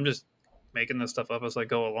I'm just making this stuff up as I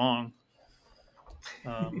go along.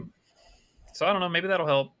 So I don't know. Maybe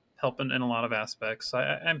that'll help in a lot of aspects.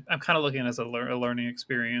 I'm kind of looking at it as a learning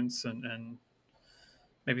experience and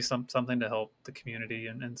maybe something to help the community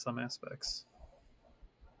in some aspects.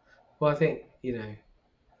 Well, I think, you know,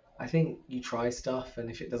 I think you try stuff, and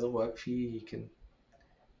if it doesn't work for you, you can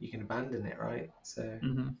abandon it, right? So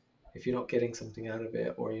Mm-hmm. if you're not getting something out of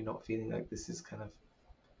it, or you're not feeling like this is kind of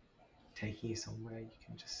taking you somewhere,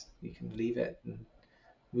 you can leave it and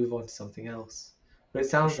move on to something else. But it For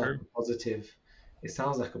sounds like sure. a positive. It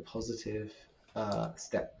sounds like a positive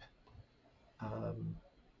step, um,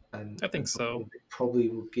 I think and something so. that probably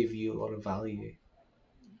will give you a lot of value.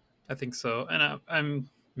 I think so. And I'm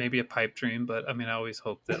maybe a pipe dream, but I mean, I always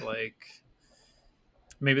hope that like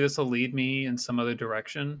maybe this will lead me in some other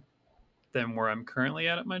direction than where I'm currently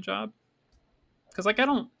at my job. Because like I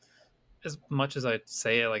don't, as much as I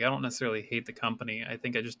say it, like I don't necessarily hate the company. I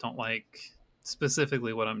think I just don't like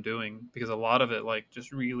specifically what I'm doing because a lot of it like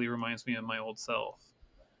just really reminds me of my old self.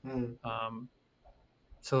 Mm, Um,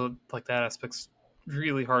 so like that aspect's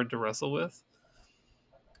really hard to wrestle with.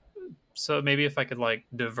 So maybe if I could like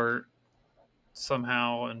divert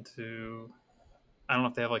somehow into, I don't know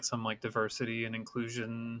if they have like some like diversity and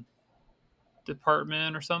inclusion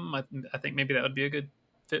department or something. I think maybe that would be a good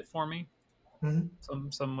fit for me. mhm.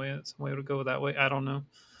 Some way to go that way. I don't know.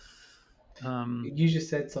 Um, You just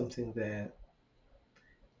said something there.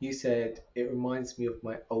 You said it reminds me of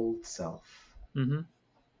my old self. mm-hmm.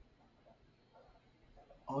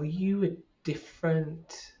 Are you a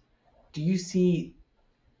different? Do you see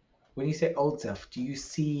when you say old self? Do you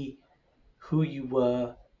see who you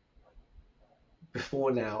were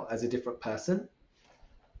before now as a different person?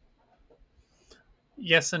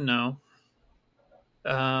 Yes and no.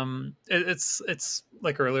 It's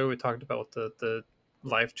like earlier we talked about the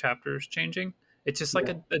life chapters changing. It's just like Yeah.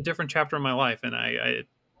 a different chapter in my life, and I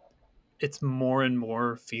it's more and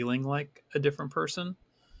more feeling like a different person.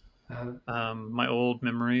 Uh, My old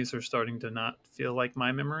memories are starting to not feel like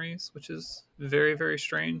my memories, which is very, very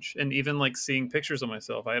strange. And even like seeing pictures of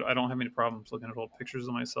myself, I don't have any problems looking at old pictures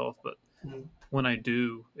of myself, but mm, when I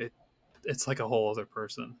do, it's like a whole other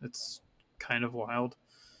person. It's kind of wild.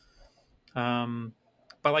 Um,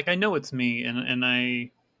 but like I know it's me, and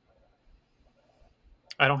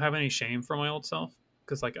I don't have any shame for my old self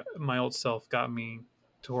because like my old self got me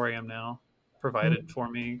to where I am now, provided mm, for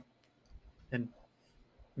me, and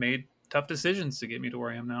made tough decisions to get me to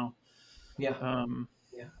where I am now. yeah. Um,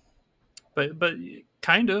 Yeah. but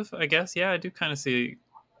kind of, I guess, yeah, I do kind of see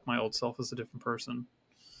my old self as a different person.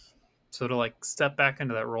 So to like step back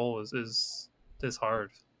into that role is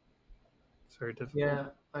hard. It's very difficult. Yeah.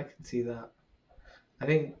 I can see that. I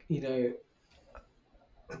think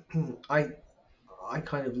I I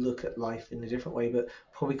kind of look at life in a different way, but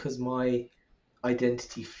probably because my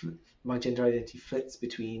gender identity flits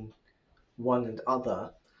between one and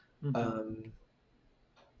other. Hmm. Um,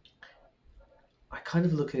 I kind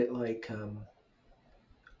of look at it like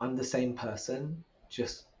I'm the same person,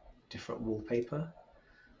 just different wallpaper.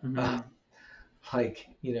 Uh, Hmm. like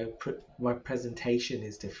my presentation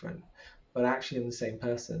is different, but actually I'm the same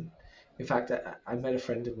person. In fact, I met a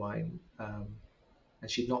friend of mine, and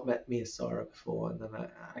she'd not met me as Sarah before, and then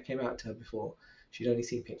I came out to her before. She'd only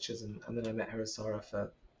seen pictures, and then I met her as Sarah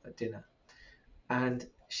for at dinner, and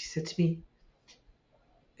she said to me,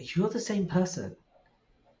 "You're the same person.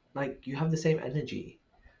 Like you have the same energy."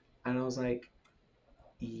 And I was like,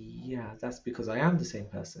 "Yeah, that's because I am the same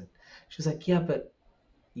person." She was like, "Yeah, but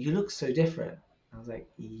you look so different." I was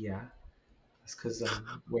like, "Yeah, that's because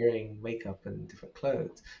I'm wearing makeup and different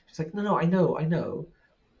clothes." She's like, "No, no, I know,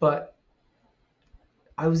 but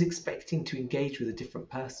I was expecting to engage with a different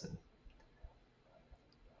person."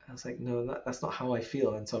 I was like, "No, that's not how I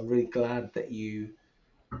feel." And so I'm really glad that you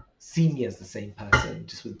see me as the same person,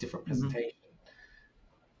 just with different Hmm. presentation.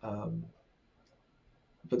 Um,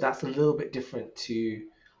 but that's a little bit different to,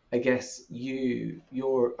 I guess,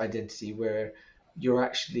 your identity, where you're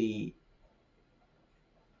actually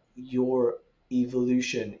your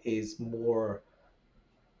evolution is more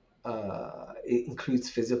it includes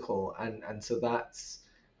physical, and so that's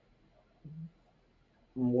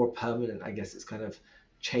more permanent. I guess it's kind of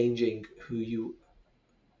changing who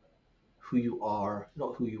you are,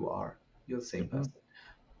 not who you are. You're the same Hmm. person,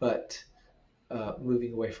 but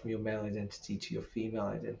moving away from your male identity to your female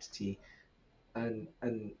identity, and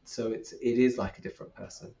so it is like a different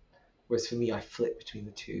person. Whereas for me, I flip between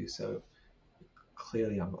the two, so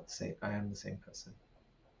clearly I'm not the same. I am the same person.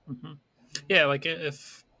 Hmm. Yeah, like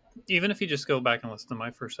if even if you just go back and listen to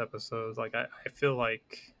my first episodes, like I feel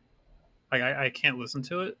like I can't listen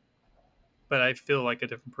to it, but I feel like a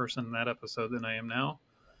different person in that episode than I am now.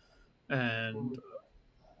 And Mm,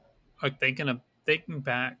 like thinking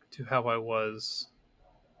back to how I was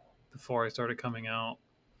before I started coming out,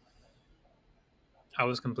 I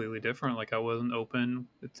was completely different. Like I wasn't open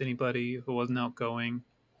with anybody, who wasn't outgoing.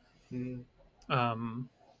 mm, Um,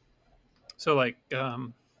 So like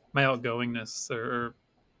my outgoingness or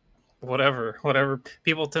whatever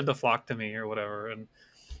people tend to flock to me or whatever. And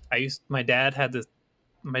my dad had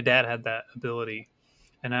that ability,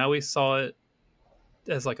 and I always saw it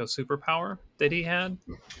as like a superpower that he had,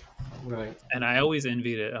 Right. and I always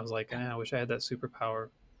envied it. I was like, I wish I had that superpower.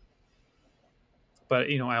 But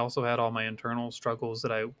I also had all my internal struggles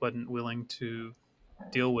that I wasn't willing to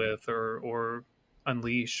deal with or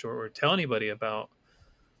unleash or tell anybody about.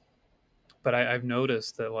 But I've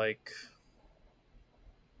noticed that like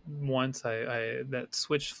once I that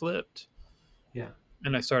switch flipped Yeah.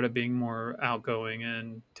 and I started being more outgoing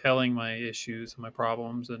and telling my issues and my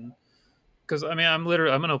problems, and because I mean I'm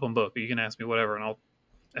an open book. You can ask me whatever, and I'll.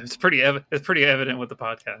 It's pretty evident with the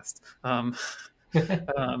podcast.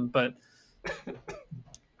 But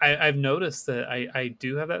I've noticed that I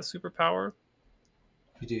do have that superpower,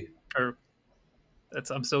 You do. or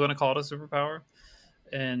I'm still going to call it a superpower.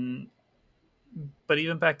 And but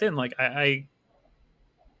even back then, like I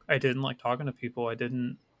didn't like talking to people.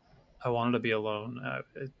 I wanted to be alone.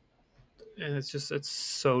 And it's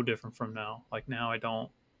so different from now. Like now I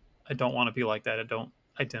don't want to be like that. I don't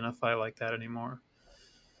identify like that anymore.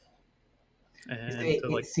 And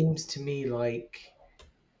It seems to me like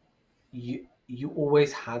you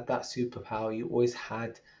always had that superpower. You always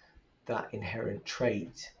had that inherent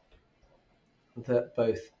trait that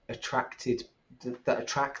both attracted that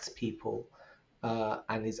attracts people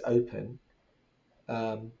and is open.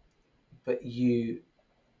 Um, but you,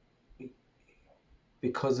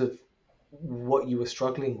 because of what you were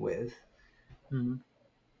struggling with, Mhm.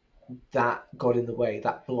 that got in the way.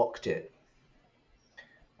 That blocked it,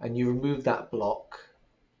 and you remove that block,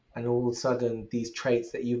 and all of a sudden, these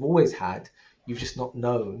traits that you've always had, you've just not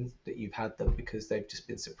known that you've had them because they've just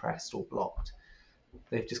been suppressed or blocked.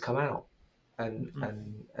 They've just come out, Mhm.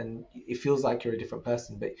 and it feels like you're a different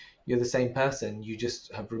person, but you're the same person. You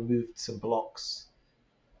just have removed some blocks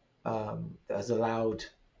that has allowed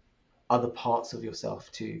other parts of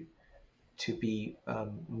yourself to be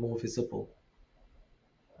more visible,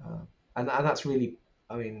 uh, and that's really,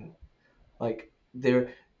 I mean, like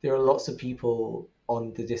there are lots of people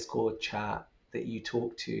on the Discord chat that you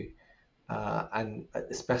talk to, and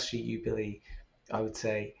especially you, Billy, I would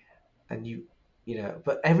say, and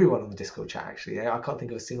but everyone on the Discord chat actually. I can't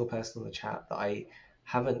think of a single person on the chat that I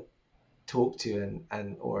haven't talked to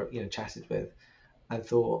and or chatted with and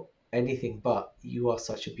thought anything but you are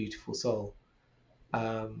such a beautiful soul.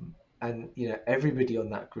 And everybody on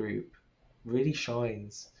that group really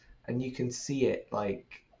shines, and you can see it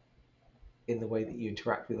like in the way that you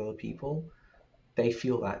interact with other people. They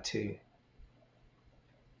feel that too.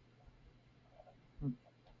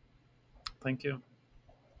 Thank you.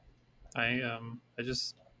 I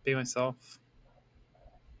just be myself,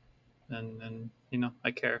 and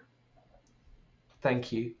I care.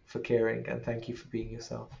 Thank you for caring, and thank you for being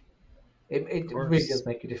yourself. Of It really course. does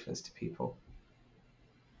make a difference to people.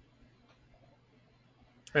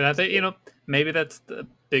 And I think maybe that's the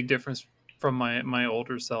big difference from my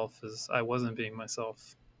older self is I wasn't being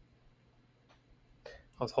myself.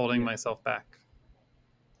 I was holding Yeah, myself back.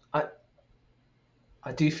 I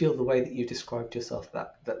I do feel the way that you described yourself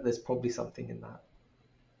that there's probably something in that,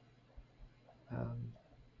 um,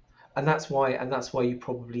 and that's why you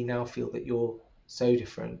probably now feel that you're so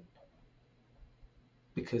different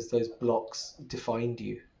because those blocks defined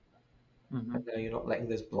you, Hmm. and now you're not letting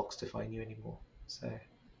those blocks define you anymore. So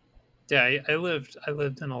Yeah, I lived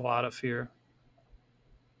in a lot of fear,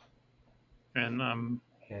 and I'm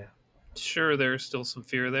yeah, sure there's still some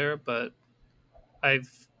fear there, but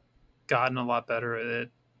I've gotten a lot better at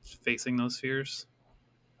facing those fears.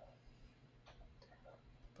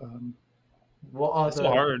 Um, what are it's still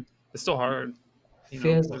the hard. It's still hard.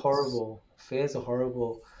 fears are It's horrible. Fears are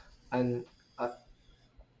horrible, and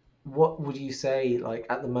what would you say like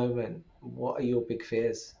at the moment? What are your big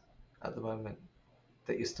fears at the moment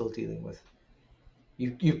that you're still dealing with?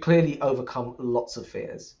 You've clearly overcome lots of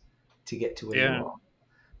fears to get to where you yeah. are.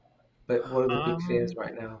 But what are the big fears Um,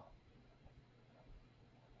 right now?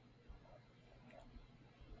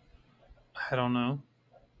 I don't know.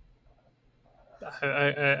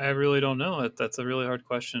 I really don't know. That's a really hard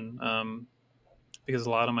question. Because a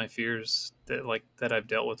lot of my fears that I've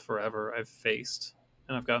dealt with forever, I've faced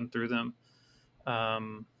and I've gotten through them.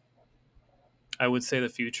 Um, I would say the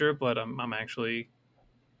future, but I'm actually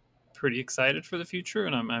pretty excited for the future,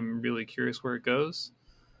 and I'm really curious where it goes.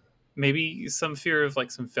 Maybe some fear of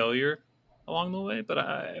like some failure along the way, but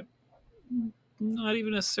I'm not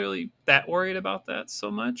even necessarily that worried about that so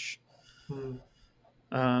much. Hmm.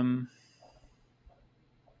 Um,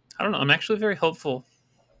 I don't know. I'm actually very hopeful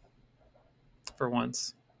for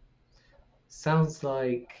once. sounds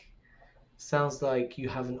like you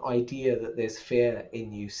have an idea that there's fear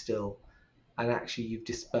in you still, and actually you've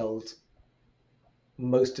dispelled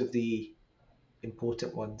most of the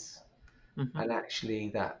important ones. Mm-hmm. And actually,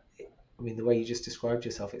 the way you just described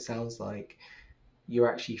yourself, it sounds like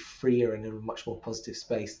you're actually freer and in a much more positive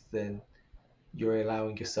space than you're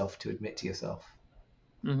allowing yourself to admit to yourself.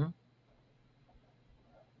 Mm-hmm.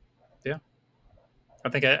 Yeah. I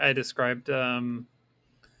think I described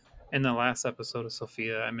in the last episode of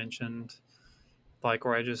Sophia, I mentioned like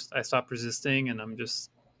where I stopped resisting and I'm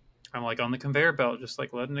like on the conveyor belt, just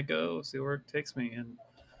like letting it go, see where it takes me, and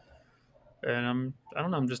I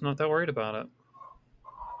don't know, I'm just not that worried about it.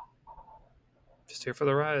 Just here for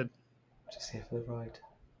the ride. Just here for the ride.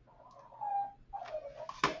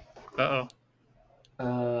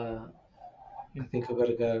 Uh I think I've got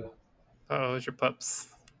to go. oh, it's your pups.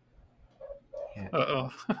 Yeah. Oh.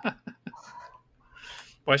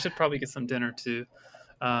 Well, I should probably get some dinner too.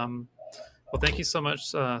 Um, well, thank you so much,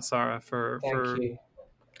 Sarah, Thank for you.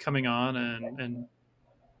 coming on and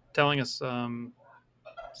telling us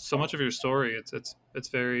so much of your story. It's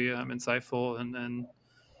very insightful and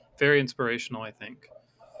very inspirational, I think.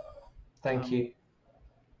 Thank Um, you.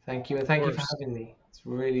 Thank you. And of thank you for course, having me. It's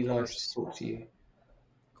really of nice to course, talk to you.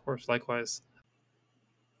 of course. Likewise.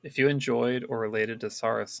 If you enjoyed or related to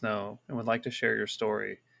Sarah Snow and would like to share your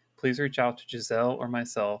story, please reach out to Giselle or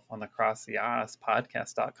myself on the Cross the YAAS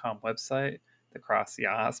podcast.com website, the Cross the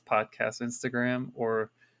YAAS podcast Instagram,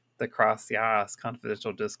 or the Cross the YAAS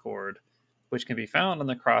confidential Discord, which can be found on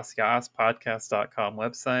the Cross the YAAS podcast.com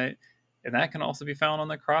website. And that can also be found on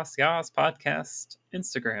the Cross the YAAS podcast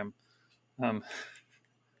Instagram. Um,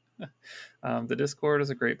 the Discord is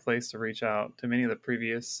a great place to reach out to many of the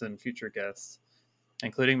previous and future guests,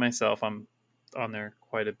 including myself. I'm on there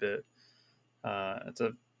quite a bit. It's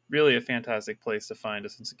really a fantastic place to find a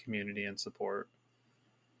sense of community and support.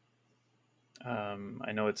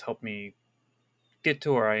 I know it's helped me get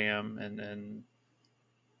to where I am, and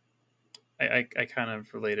I kind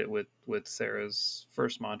of relate it with Sarah's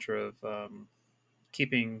first mantra of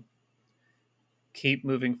keep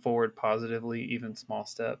moving forward positively, even small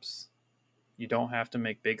steps. You don't have to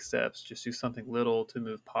make big steps; just do something little to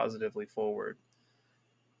move positively forward.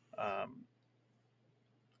 Um,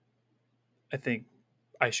 I think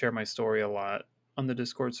I share my story a lot on the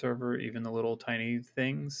Discord server, even the little tiny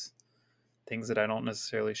things that I don't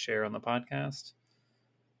necessarily share on the podcast.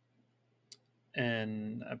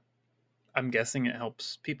 And I'm guessing it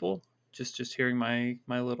helps people just hearing my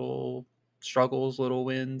little struggles, little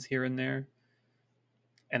wins here and there.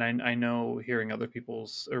 And I know hearing other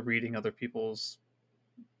people's or reading other people's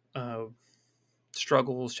uh,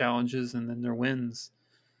 struggles, challenges, and then their wins,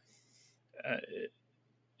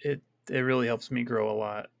 it, it really helps me grow a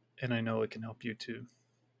lot. And I know it can help you too.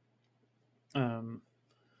 Um,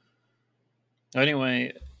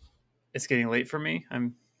 anyway, it's getting late for me.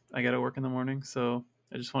 I got to work in the morning, so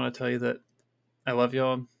I just want to tell you that I love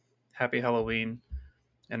y'all. Happy Halloween,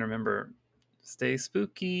 and remember, stay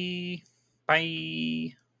spooky.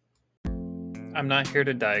 Bye. I'm not here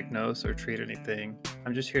to diagnose or treat anything.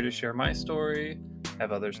 I'm just here to share my story,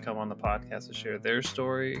 have others come on the podcast to share their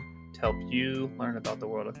story, to help you learn about the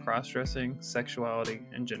world of cross dressing, sexuality,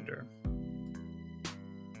 and gender.